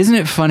 Isn't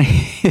it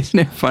funny? Isn't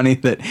it funny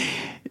that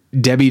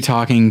Debbie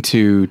talking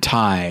to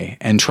Ty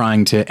and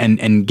trying to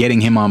and getting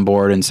him on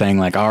board and saying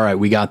like, all right,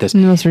 we got this.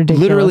 Most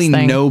ridiculous Literally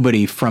thing.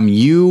 Nobody from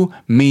you,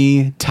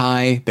 me,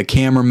 Ty, the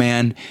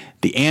cameraman,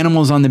 the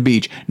animals on the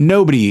beach,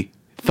 nobody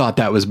thought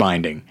that was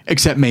binding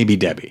except maybe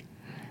Debbie.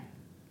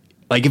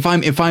 Like if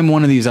I'm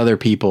one of these other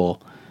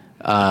people,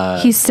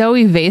 he's so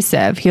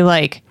evasive. He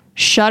like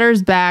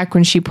shudders back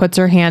when she puts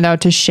her hand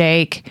out to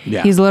shake.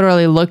 Yeah. He's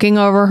literally looking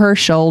over her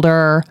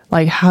shoulder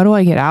like, how do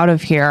I get out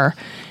of here?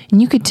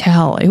 And you could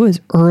tell it was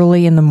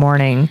early in the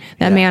morning.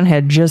 That man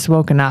had just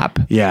woken up.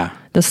 Yeah.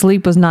 The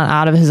sleep was not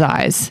out of his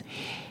eyes.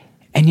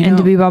 And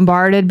to be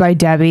bombarded by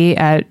Debbie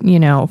at,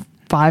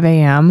 5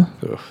 a.m.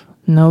 Oof.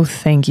 No,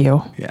 thank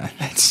you. Yeah.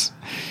 That's,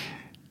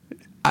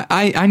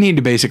 I need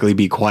to basically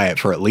be quiet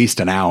for at least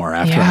an hour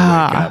after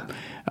I wake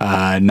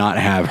up. Not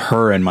have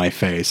her in my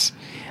face.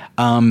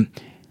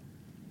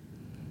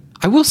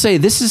 I will say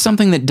this is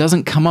something that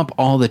doesn't come up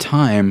all the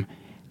time.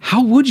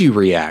 How would you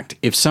react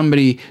if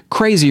somebody,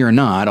 crazy or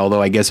not,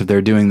 although I guess if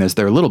they're doing this,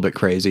 they're a little bit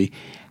crazy.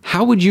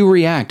 How would you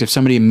react if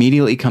somebody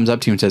immediately comes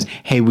up to you and says,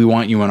 hey, we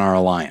want you in our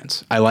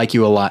alliance. I like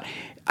you a lot.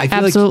 I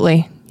feel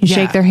Absolutely. You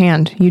shake their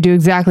hand. You do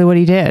exactly what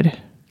he did.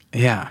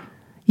 Yeah.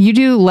 You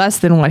do less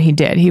than what he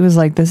did. He was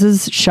like, this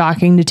is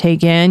shocking to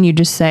take in. You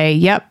just say,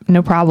 yep,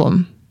 no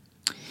problem.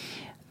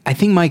 I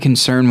think my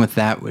concern with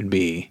that would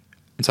be,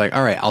 it's like,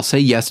 all right, I'll say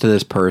yes to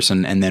this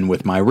person, and then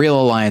with my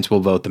real alliance, we'll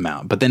vote them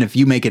out. But then if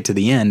you make it to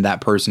the end, that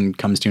person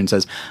comes to you and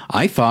says,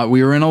 I thought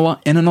we were in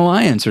an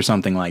alliance or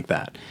something like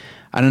that.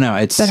 I don't know.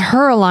 It's that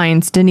her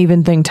alliance didn't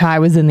even think Ty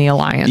was in the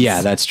alliance.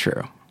 Yeah, that's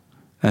true.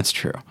 That's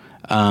true.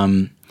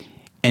 And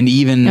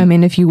even... I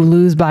mean, if you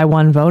lose by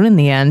 1 vote in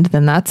the end,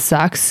 then that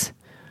sucks.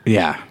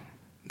 Yeah,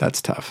 that's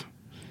tough.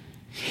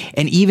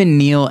 And even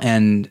Neil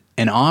and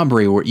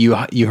Aubrey,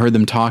 you heard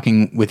them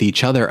talking with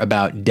each other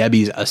about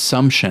Debbie's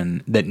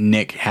assumption that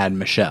Nick had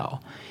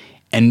Michelle,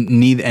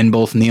 and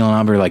both Neil and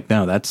Aubrey are like,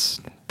 no, that's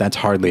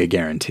hardly a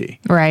guarantee,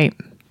 right?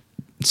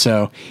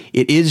 So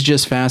it is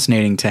just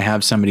fascinating to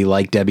have somebody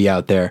like Debbie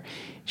out there.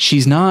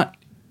 She's not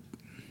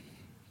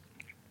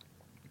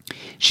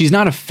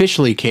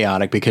officially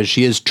chaotic because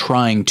she is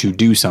trying to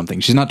do something.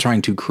 She's not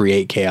trying to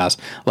create chaos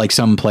like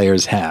some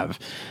players have.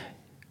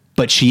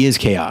 But she is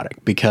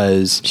chaotic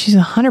because... She's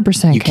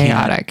 100%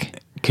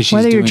 chaotic.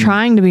 Whether you're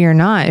trying to be or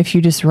not, if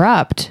you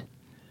disrupt...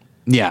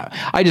 Yeah.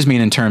 I just mean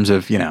in terms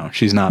of,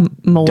 she's not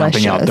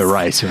malicious. Dumping out the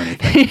rice or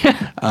anything.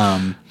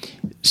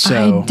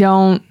 I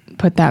don't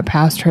put that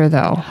past her,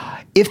 though.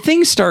 If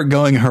things start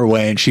going her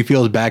way and she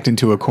feels backed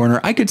into a corner,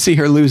 I could see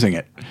her losing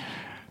it.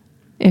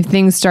 If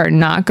things start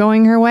not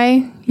going her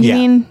way, you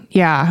mean?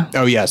 Yeah.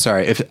 Oh, yeah,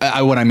 sorry.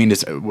 What I meant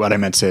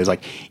to say is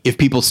like, if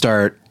people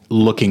start...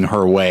 looking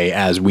her way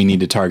as we need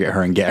to target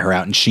her and get her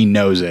out, and she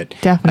knows it.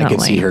 Definitely. I could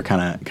see her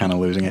kind of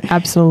losing it.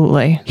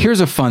 Absolutely. Here's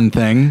a fun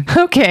thing.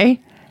 Okay.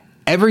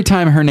 Every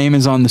time her name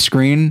is on the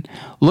screen,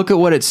 look at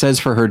what it says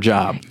for her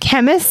job.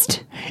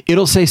 Chemist?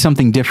 It'll say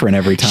something different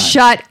every time.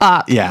 Shut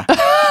up. Yeah.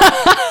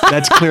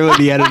 That's clearly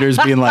the editors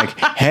being like,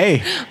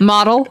 hey.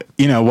 Model?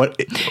 What?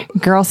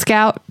 Girl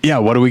Scout? Yeah,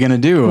 what are we going to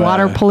do?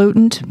 Water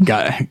pollutant?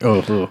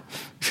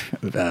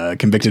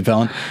 Convicted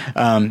felon.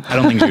 I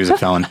don't think she was a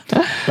felon.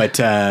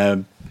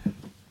 But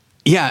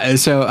Yeah,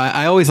 so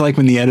I always like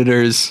when the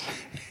editors...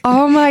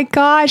 Oh my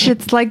gosh,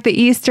 it's like the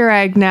Easter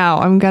egg now.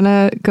 I'm going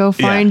to go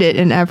find it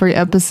in every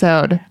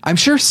episode. I'm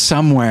sure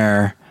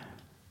somewhere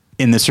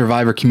in the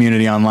Survivor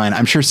community online,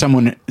 I'm sure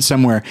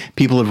somewhere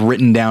people have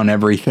written down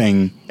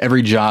everything,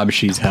 every job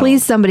she's held.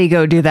 Please somebody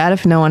go do that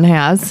if no one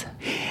has.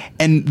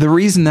 And the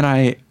reason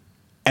that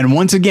and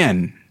once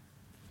again,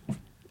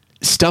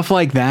 stuff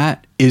like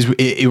that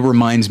it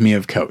reminds me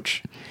of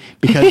Coach.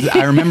 Because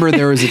I remember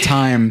there was a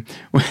time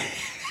when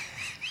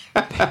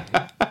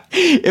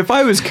if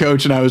I was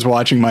Coach and I was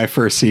watching my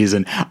first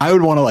season, I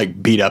would want to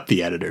like beat up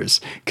the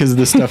editors because of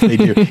the stuff they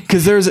do.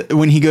 Because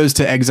when he goes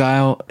to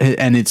exile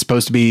and it's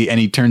supposed to be, and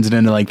he turns it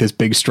into like this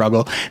big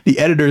struggle, the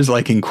editors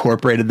like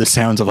incorporated the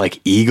sounds of like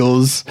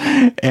eagles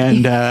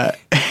and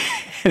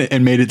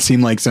and made it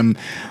seem like some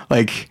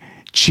like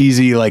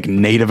cheesy like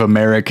Native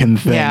American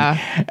thing.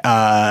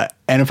 Yeah.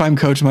 And if I'm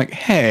Coach, I'm like,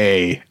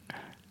 hey,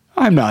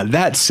 I'm not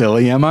that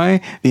silly, am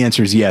I? The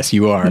answer is yes,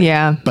 you are.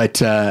 Yeah.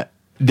 But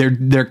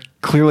they're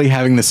clearly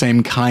having the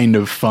same kind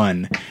of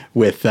fun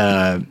with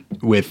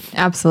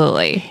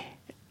Absolutely.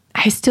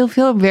 I still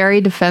feel very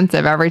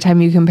defensive every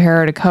time you compare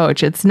her to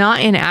Coach. It's not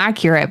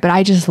inaccurate, but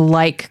I just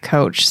like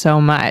Coach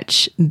so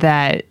much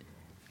that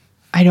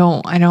I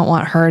don't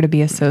want her to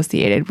be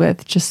associated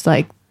with just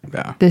like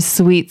this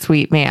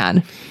sweet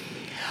man.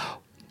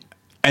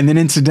 And then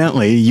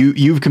incidentally,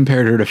 you've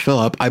compared her to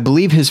Philip. I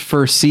believe his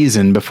first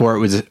season, before it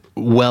was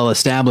well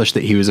established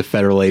that he was a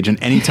federal agent,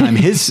 anytime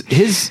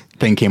his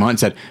thing came on and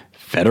said,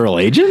 federal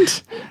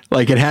agent?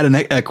 Like it had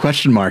a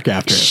question mark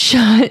after it.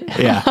 Shut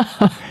Yeah.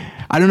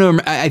 I don't know.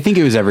 I think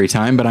it was every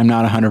time, but I'm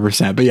not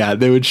 100%. But yeah,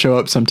 they would show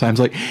up sometimes,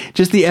 like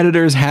just the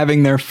editors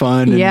having their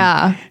fun.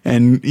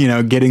 And you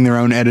know, getting their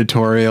own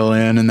editorial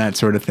in and that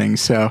sort of thing.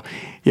 So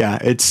yeah,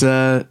 it's...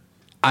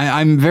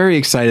 I'm very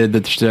excited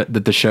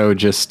that the show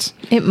just...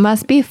 It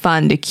must be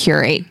fun to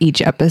curate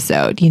each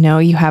episode. You know,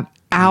 you have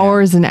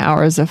hours and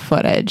hours of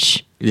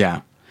footage.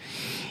 Yeah.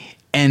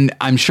 And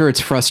I'm sure it's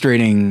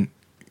frustrating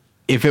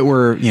if it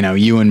were, you know,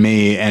 you and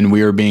me and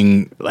we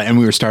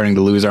were starting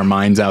to lose our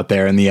minds out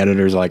there and the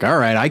editor's like, all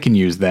right, I can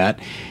use that.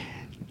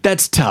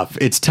 That's tough.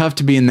 It's tough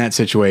to be in that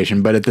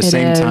situation. But at the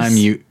same time,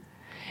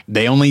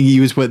 they only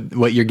use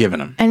what you're giving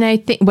them. And I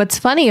think what's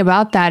funny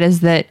about that is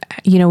that,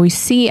 you know, we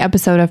see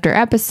episode after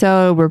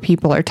episode where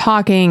people are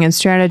talking and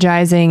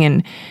strategizing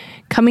and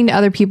coming to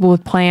other people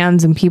with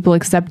plans and people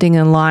accepting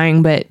and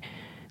lying. But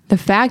the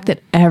fact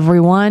that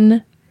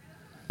everyone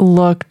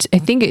looked, I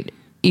think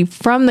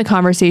from the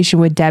conversation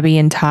with Debbie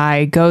and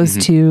Ty goes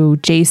to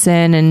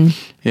Jason and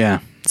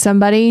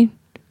somebody.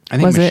 I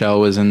think Michelle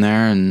was in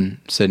there and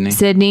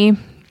Sydney.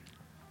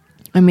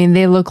 I mean,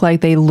 they look like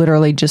they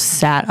literally just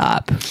sat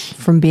up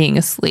from being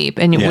asleep.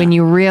 And when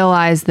you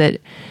realize that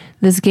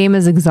this game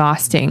is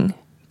exhausting,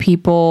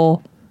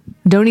 people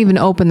don't even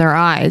open their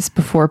eyes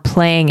before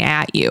playing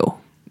at you.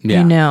 Yeah.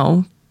 You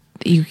know,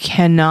 you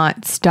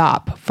cannot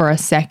stop for a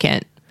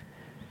second.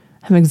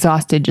 I'm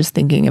exhausted just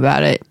thinking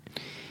about it.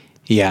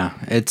 Yeah,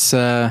 it's...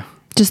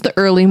 Just the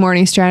early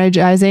morning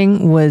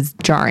strategizing was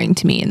jarring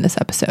to me in this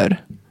episode.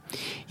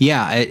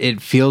 Yeah,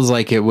 it feels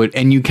like it would,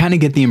 and you kind of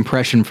get the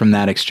impression from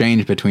that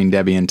exchange between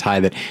Debbie and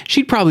Ty that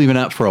she'd probably been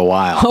up for a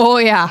while. Oh,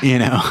 yeah. You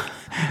know,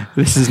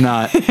 this is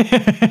not,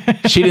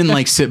 she didn't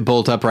like sit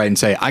bolt upright and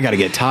say, I got to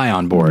get Ty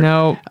on board.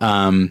 No.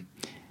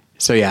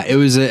 So yeah, it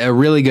was a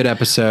really good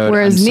episode.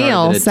 Whereas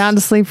Neil sound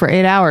asleep for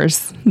 8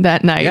 hours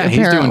that night. Yeah,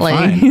 apparently.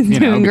 He's doing fine. He's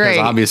doing great.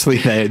 Because obviously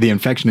the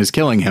infection is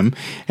killing him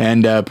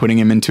and putting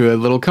him into a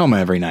little coma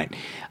every night.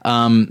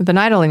 With an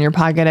idol in your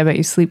pocket, I bet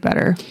you sleep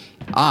better.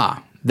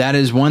 That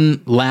is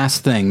one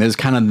last thing. This is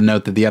kind of the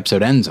note that the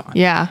episode ends on.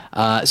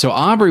 Yeah. So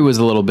Aubrey was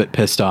a little bit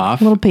pissed off.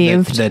 A little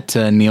peeved. That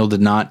Neil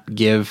did not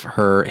give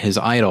her his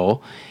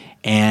idol.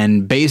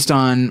 And based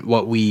on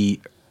what we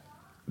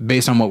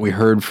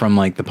heard from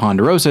like the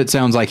Ponderosa, it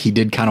sounds like he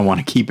did kind of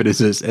want to keep it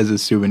as a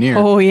souvenir.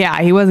 Oh, yeah.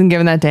 He wasn't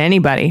giving that to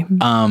anybody.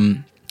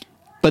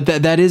 But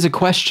that is a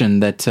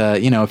question that,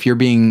 if you're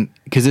being...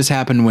 Because this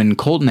happened when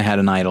Colton had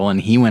an idol and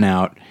he went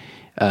out...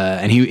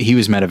 and he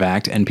was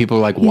medevaced, and people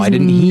were like, why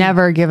didn't he?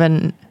 Never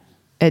given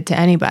it to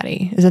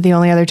anybody. Is it the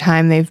only other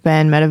time they've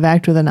been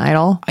medevaced with an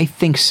idol? I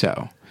think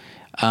so.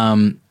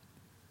 And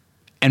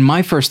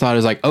my first thought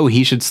is like, oh,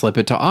 he should slip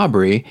it to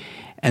Aubrey.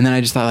 And then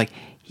I just thought like,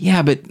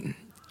 yeah, but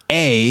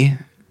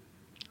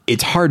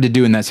it's hard to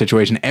do in that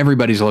situation.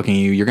 Everybody's looking at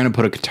you. You're going to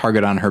put a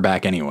target on her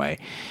back anyway.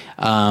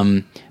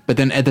 But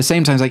then at the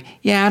same time, it's like,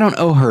 yeah, I don't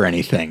owe her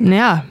anything.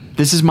 Yeah.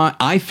 This is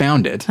I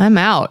found it. I'm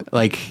out.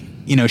 Like...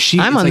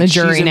 I'm on the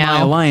jury she's now. In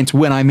my alliance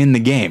when I'm in the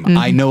game. Mm-hmm.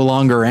 I no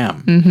longer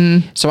am.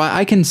 Mm-hmm. So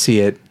I can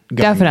see it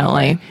going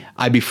Definitely.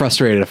 I'd be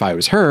frustrated if I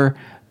was her,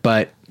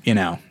 but,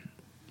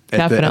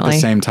 at the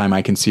same time,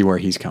 I can see where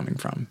he's coming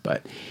from.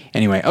 But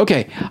anyway,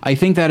 okay. I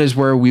think that is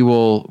where we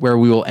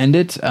will end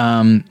it.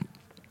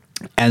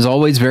 As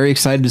always, very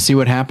excited to see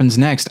what happens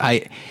next.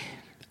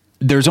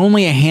 There's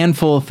only a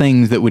handful of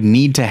things that would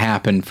need to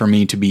happen for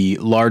me to be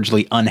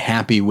largely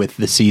unhappy with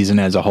the season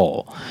as a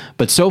whole.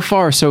 But so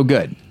far, so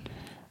good.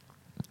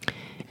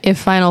 if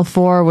Final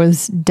Four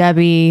was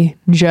Debbie,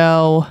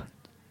 Joe,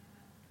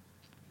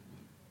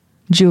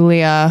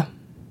 Julia,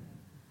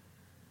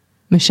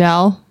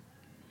 Michelle,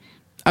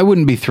 I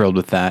wouldn't be thrilled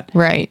with that.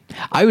 Right.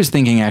 I was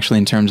thinking actually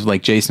in terms of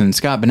like Jason and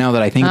Scott, but now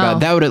that I think about it,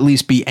 that would at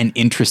least be an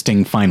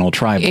interesting final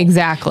tribal.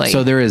 Exactly.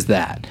 So there is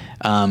that.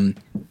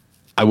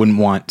 I wouldn't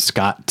want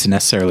Scott to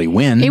necessarily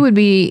win. It would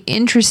be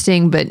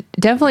interesting, but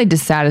definitely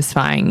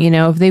dissatisfying.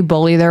 If they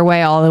bully their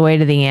way all the way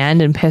to the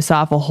end and piss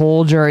off a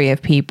whole jury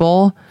of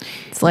people,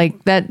 it's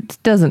like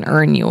that doesn't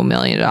earn you $1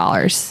 million.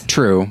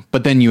 True.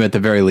 But then you at the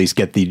very least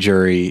get the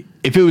jury.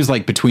 If it was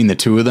like between the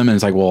two of them and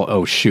it's like, well,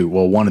 oh shoot,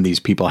 well, one of these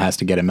people has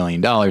to get $1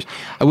 million.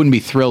 I wouldn't be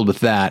thrilled with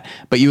that,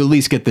 but you at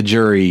least get the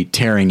jury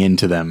tearing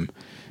into them.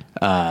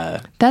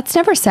 That's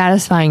never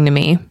satisfying to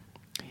me.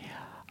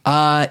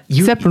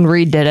 Except when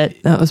Reed did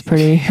it. That was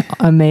pretty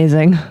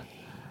amazing.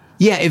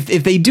 Yeah, if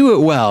they do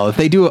it well, if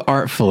they do it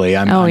artfully,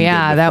 I'm good with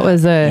that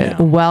was a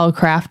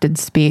well-crafted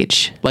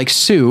speech. Like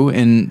Sue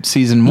in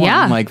season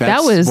 1,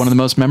 that was one of the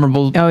most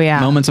memorable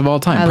moments of all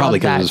time. Probably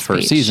because it was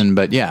first season,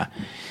 but yeah.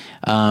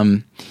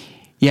 And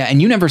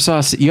you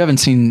haven't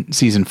seen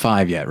season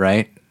 5 yet,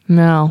 right?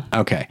 No.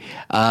 Okay.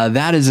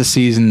 That is a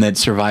season that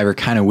Survivor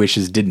kind of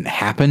wishes didn't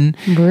happen.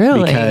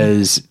 Really?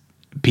 Because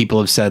people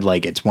have said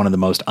like it's one of the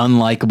most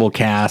unlikable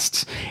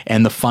casts,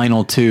 and the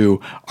final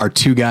 2 are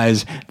 2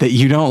 guys that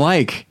you don't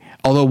like.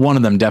 Although one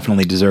of them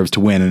definitely deserves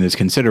to win and is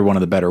considered one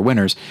of the better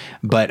winners.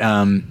 But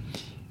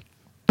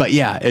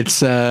yeah,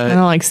 it's I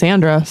don't like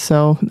Sandra,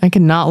 so I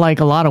can not like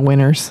a lot of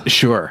winners.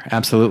 Sure,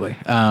 absolutely.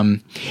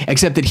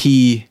 Except that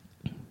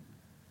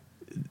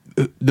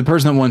the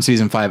person that won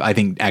season 5, I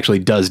think actually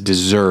does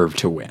deserve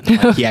to win.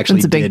 Like he actually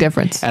That's a big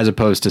difference. As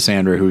opposed to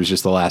Sandra, who was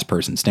just the last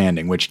person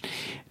standing, which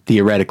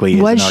theoretically is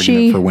an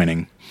argument for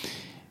winning.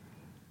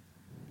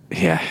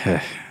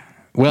 Yeah.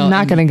 Well, I'm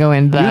not going to go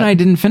into that. You and I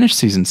didn't finish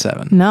season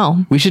 7.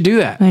 No. We should do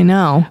that. I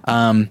know.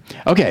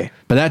 Okay,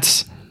 but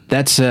that's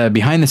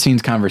behind the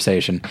scenes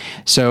conversation.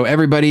 So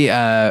everybody,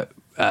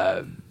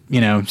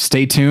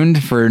 stay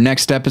tuned for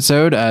next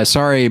episode.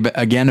 Sorry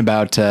again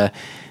about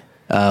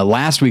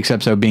last week's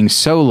episode being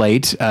so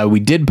late.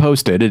 We did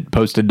post it. It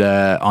posted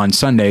on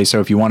Sunday, so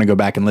if you want to go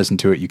back and listen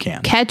to it, you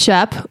can. Catch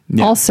up.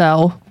 Yeah.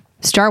 Also,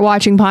 start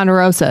watching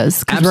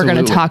Ponderosas, because we're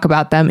going to talk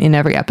about them in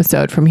every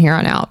episode from here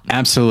on out.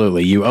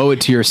 Absolutely. You owe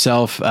it to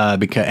yourself,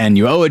 and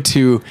you owe it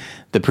to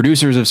the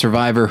producers of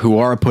Survivor who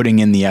are putting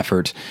in the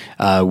effort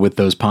with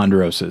those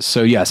Ponderosas.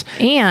 So, yes.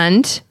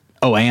 And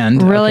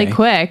really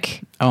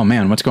quick. Oh,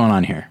 man. What's going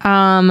on here?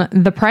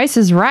 The Price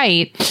is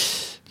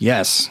Right.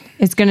 Yes.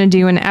 It's going to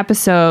do an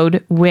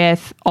episode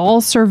with all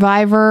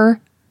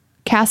Survivor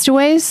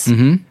castaways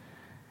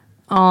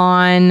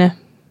on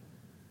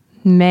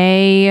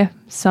May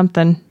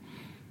something.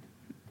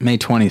 May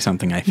 20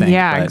 something, I think.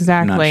 Yeah, but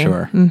exactly. I'm not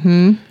sure.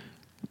 Mm-hmm.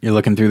 You're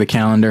looking through the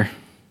calendar.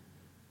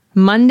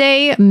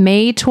 Monday,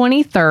 May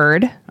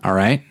 23rd. All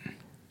right.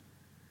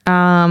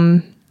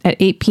 At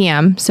 8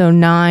 p.m. So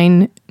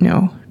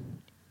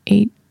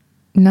 8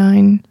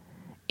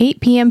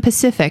 p.m.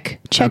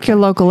 Pacific. Check your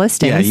local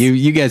listings. Yeah,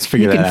 you guys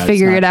figure that out. You can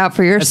figure it out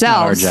for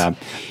yourselves. That's not our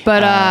job.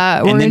 But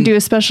we're going to do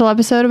a special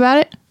episode about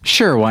it?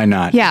 Sure, why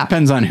not? Yeah.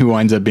 Depends on who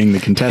winds up being the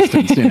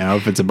contestants,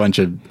 if it's a bunch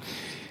of,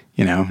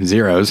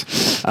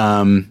 zeros.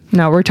 No,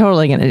 we're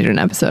totally going to do an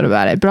episode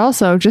about it. But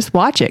also, just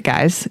watch it,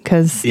 guys,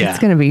 because it's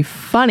going to be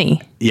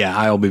funny. Yeah,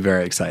 I'll be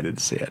very excited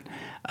to see it.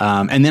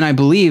 And then I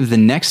believe the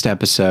next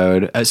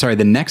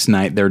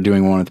night, they're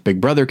doing one with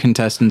Big Brother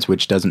contestants,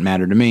 which doesn't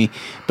matter to me.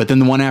 But then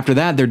the one after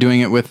that, they're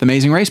doing it with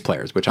Amazing Race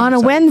players, which I'm on a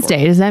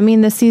Wednesday. Does that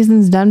mean the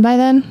season's done by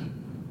then?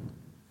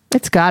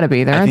 It's got to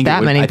be. There aren't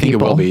that many people. I think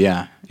it will be,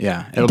 yeah.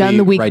 Yeah. It'll done be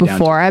the week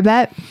before, I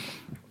bet.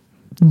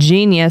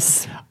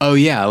 Genius. Oh,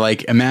 yeah.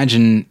 Like,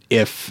 imagine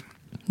if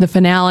the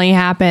finale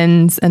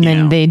happens and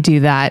then they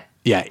do that.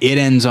 Yeah, it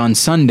ends on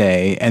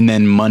Sunday, and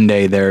then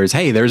Monday there's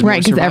more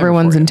right, because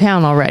everyone's in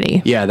town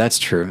already. Yeah, that's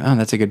true. Oh,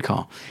 that's a good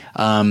call.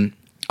 All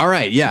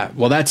right, yeah.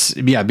 Well,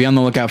 be on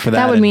the lookout for that.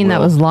 That would mean that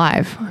was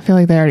live. I feel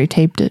like they already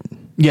taped it.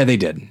 Yeah, they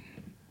did.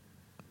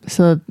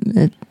 So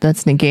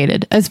that's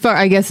negated. As far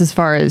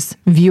as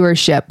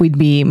viewership, we'd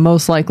be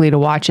most likely to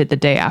watch it the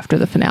day after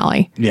the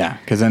finale. Yeah,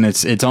 because then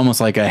it's almost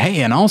like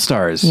an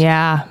All-Stars.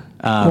 Yeah.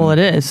 Well, it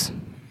is.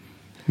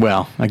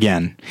 Well,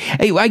 again,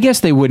 I guess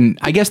they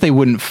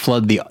wouldn't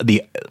flood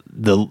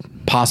the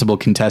possible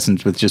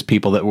contestants with just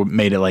people that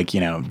made it like,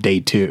 day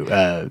 2.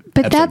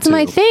 But that's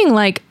my thing.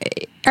 Like,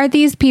 are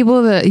these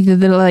people that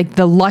like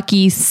the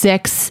lucky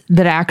 6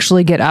 that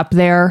actually get up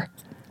there?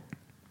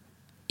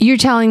 You're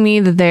telling me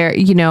that they're,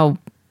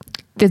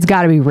 it's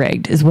got to be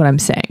rigged is what I'm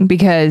saying,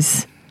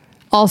 because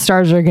All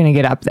Stars are going to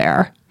get up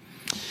there.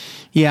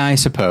 Yeah, I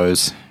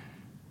suppose.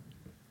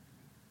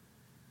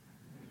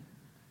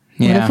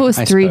 What if it was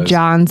 3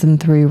 Johns and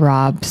 3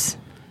 Robs?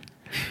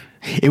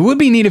 It would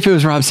be neat if it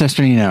was Rob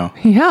Cesternino.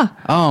 Yeah.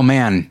 Oh,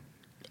 man.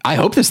 I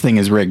hope this thing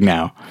is rigged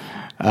now.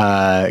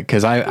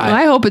 Because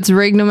I hope it's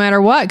rigged no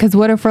matter what. Because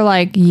what if we're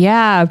like,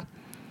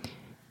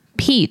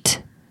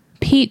 Pete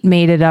Pete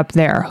made it up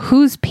there?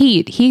 Who's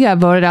Pete? He got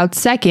voted out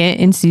second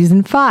in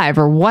season 5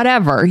 or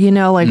whatever. You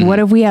know, like what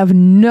if we have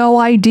no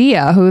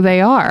idea who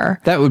they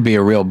are? That would be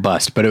a real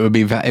bust, but it would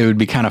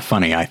be kind of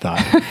funny, I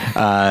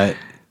thought.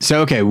 So,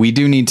 okay, we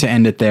do need to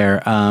end it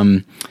there.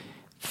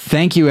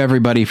 Thank you,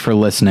 everybody, for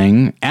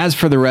listening. As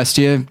for the rest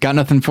of you, got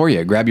nothing for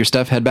you. Grab your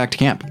stuff, head back to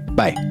camp.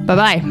 Bye.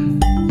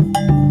 Bye-bye.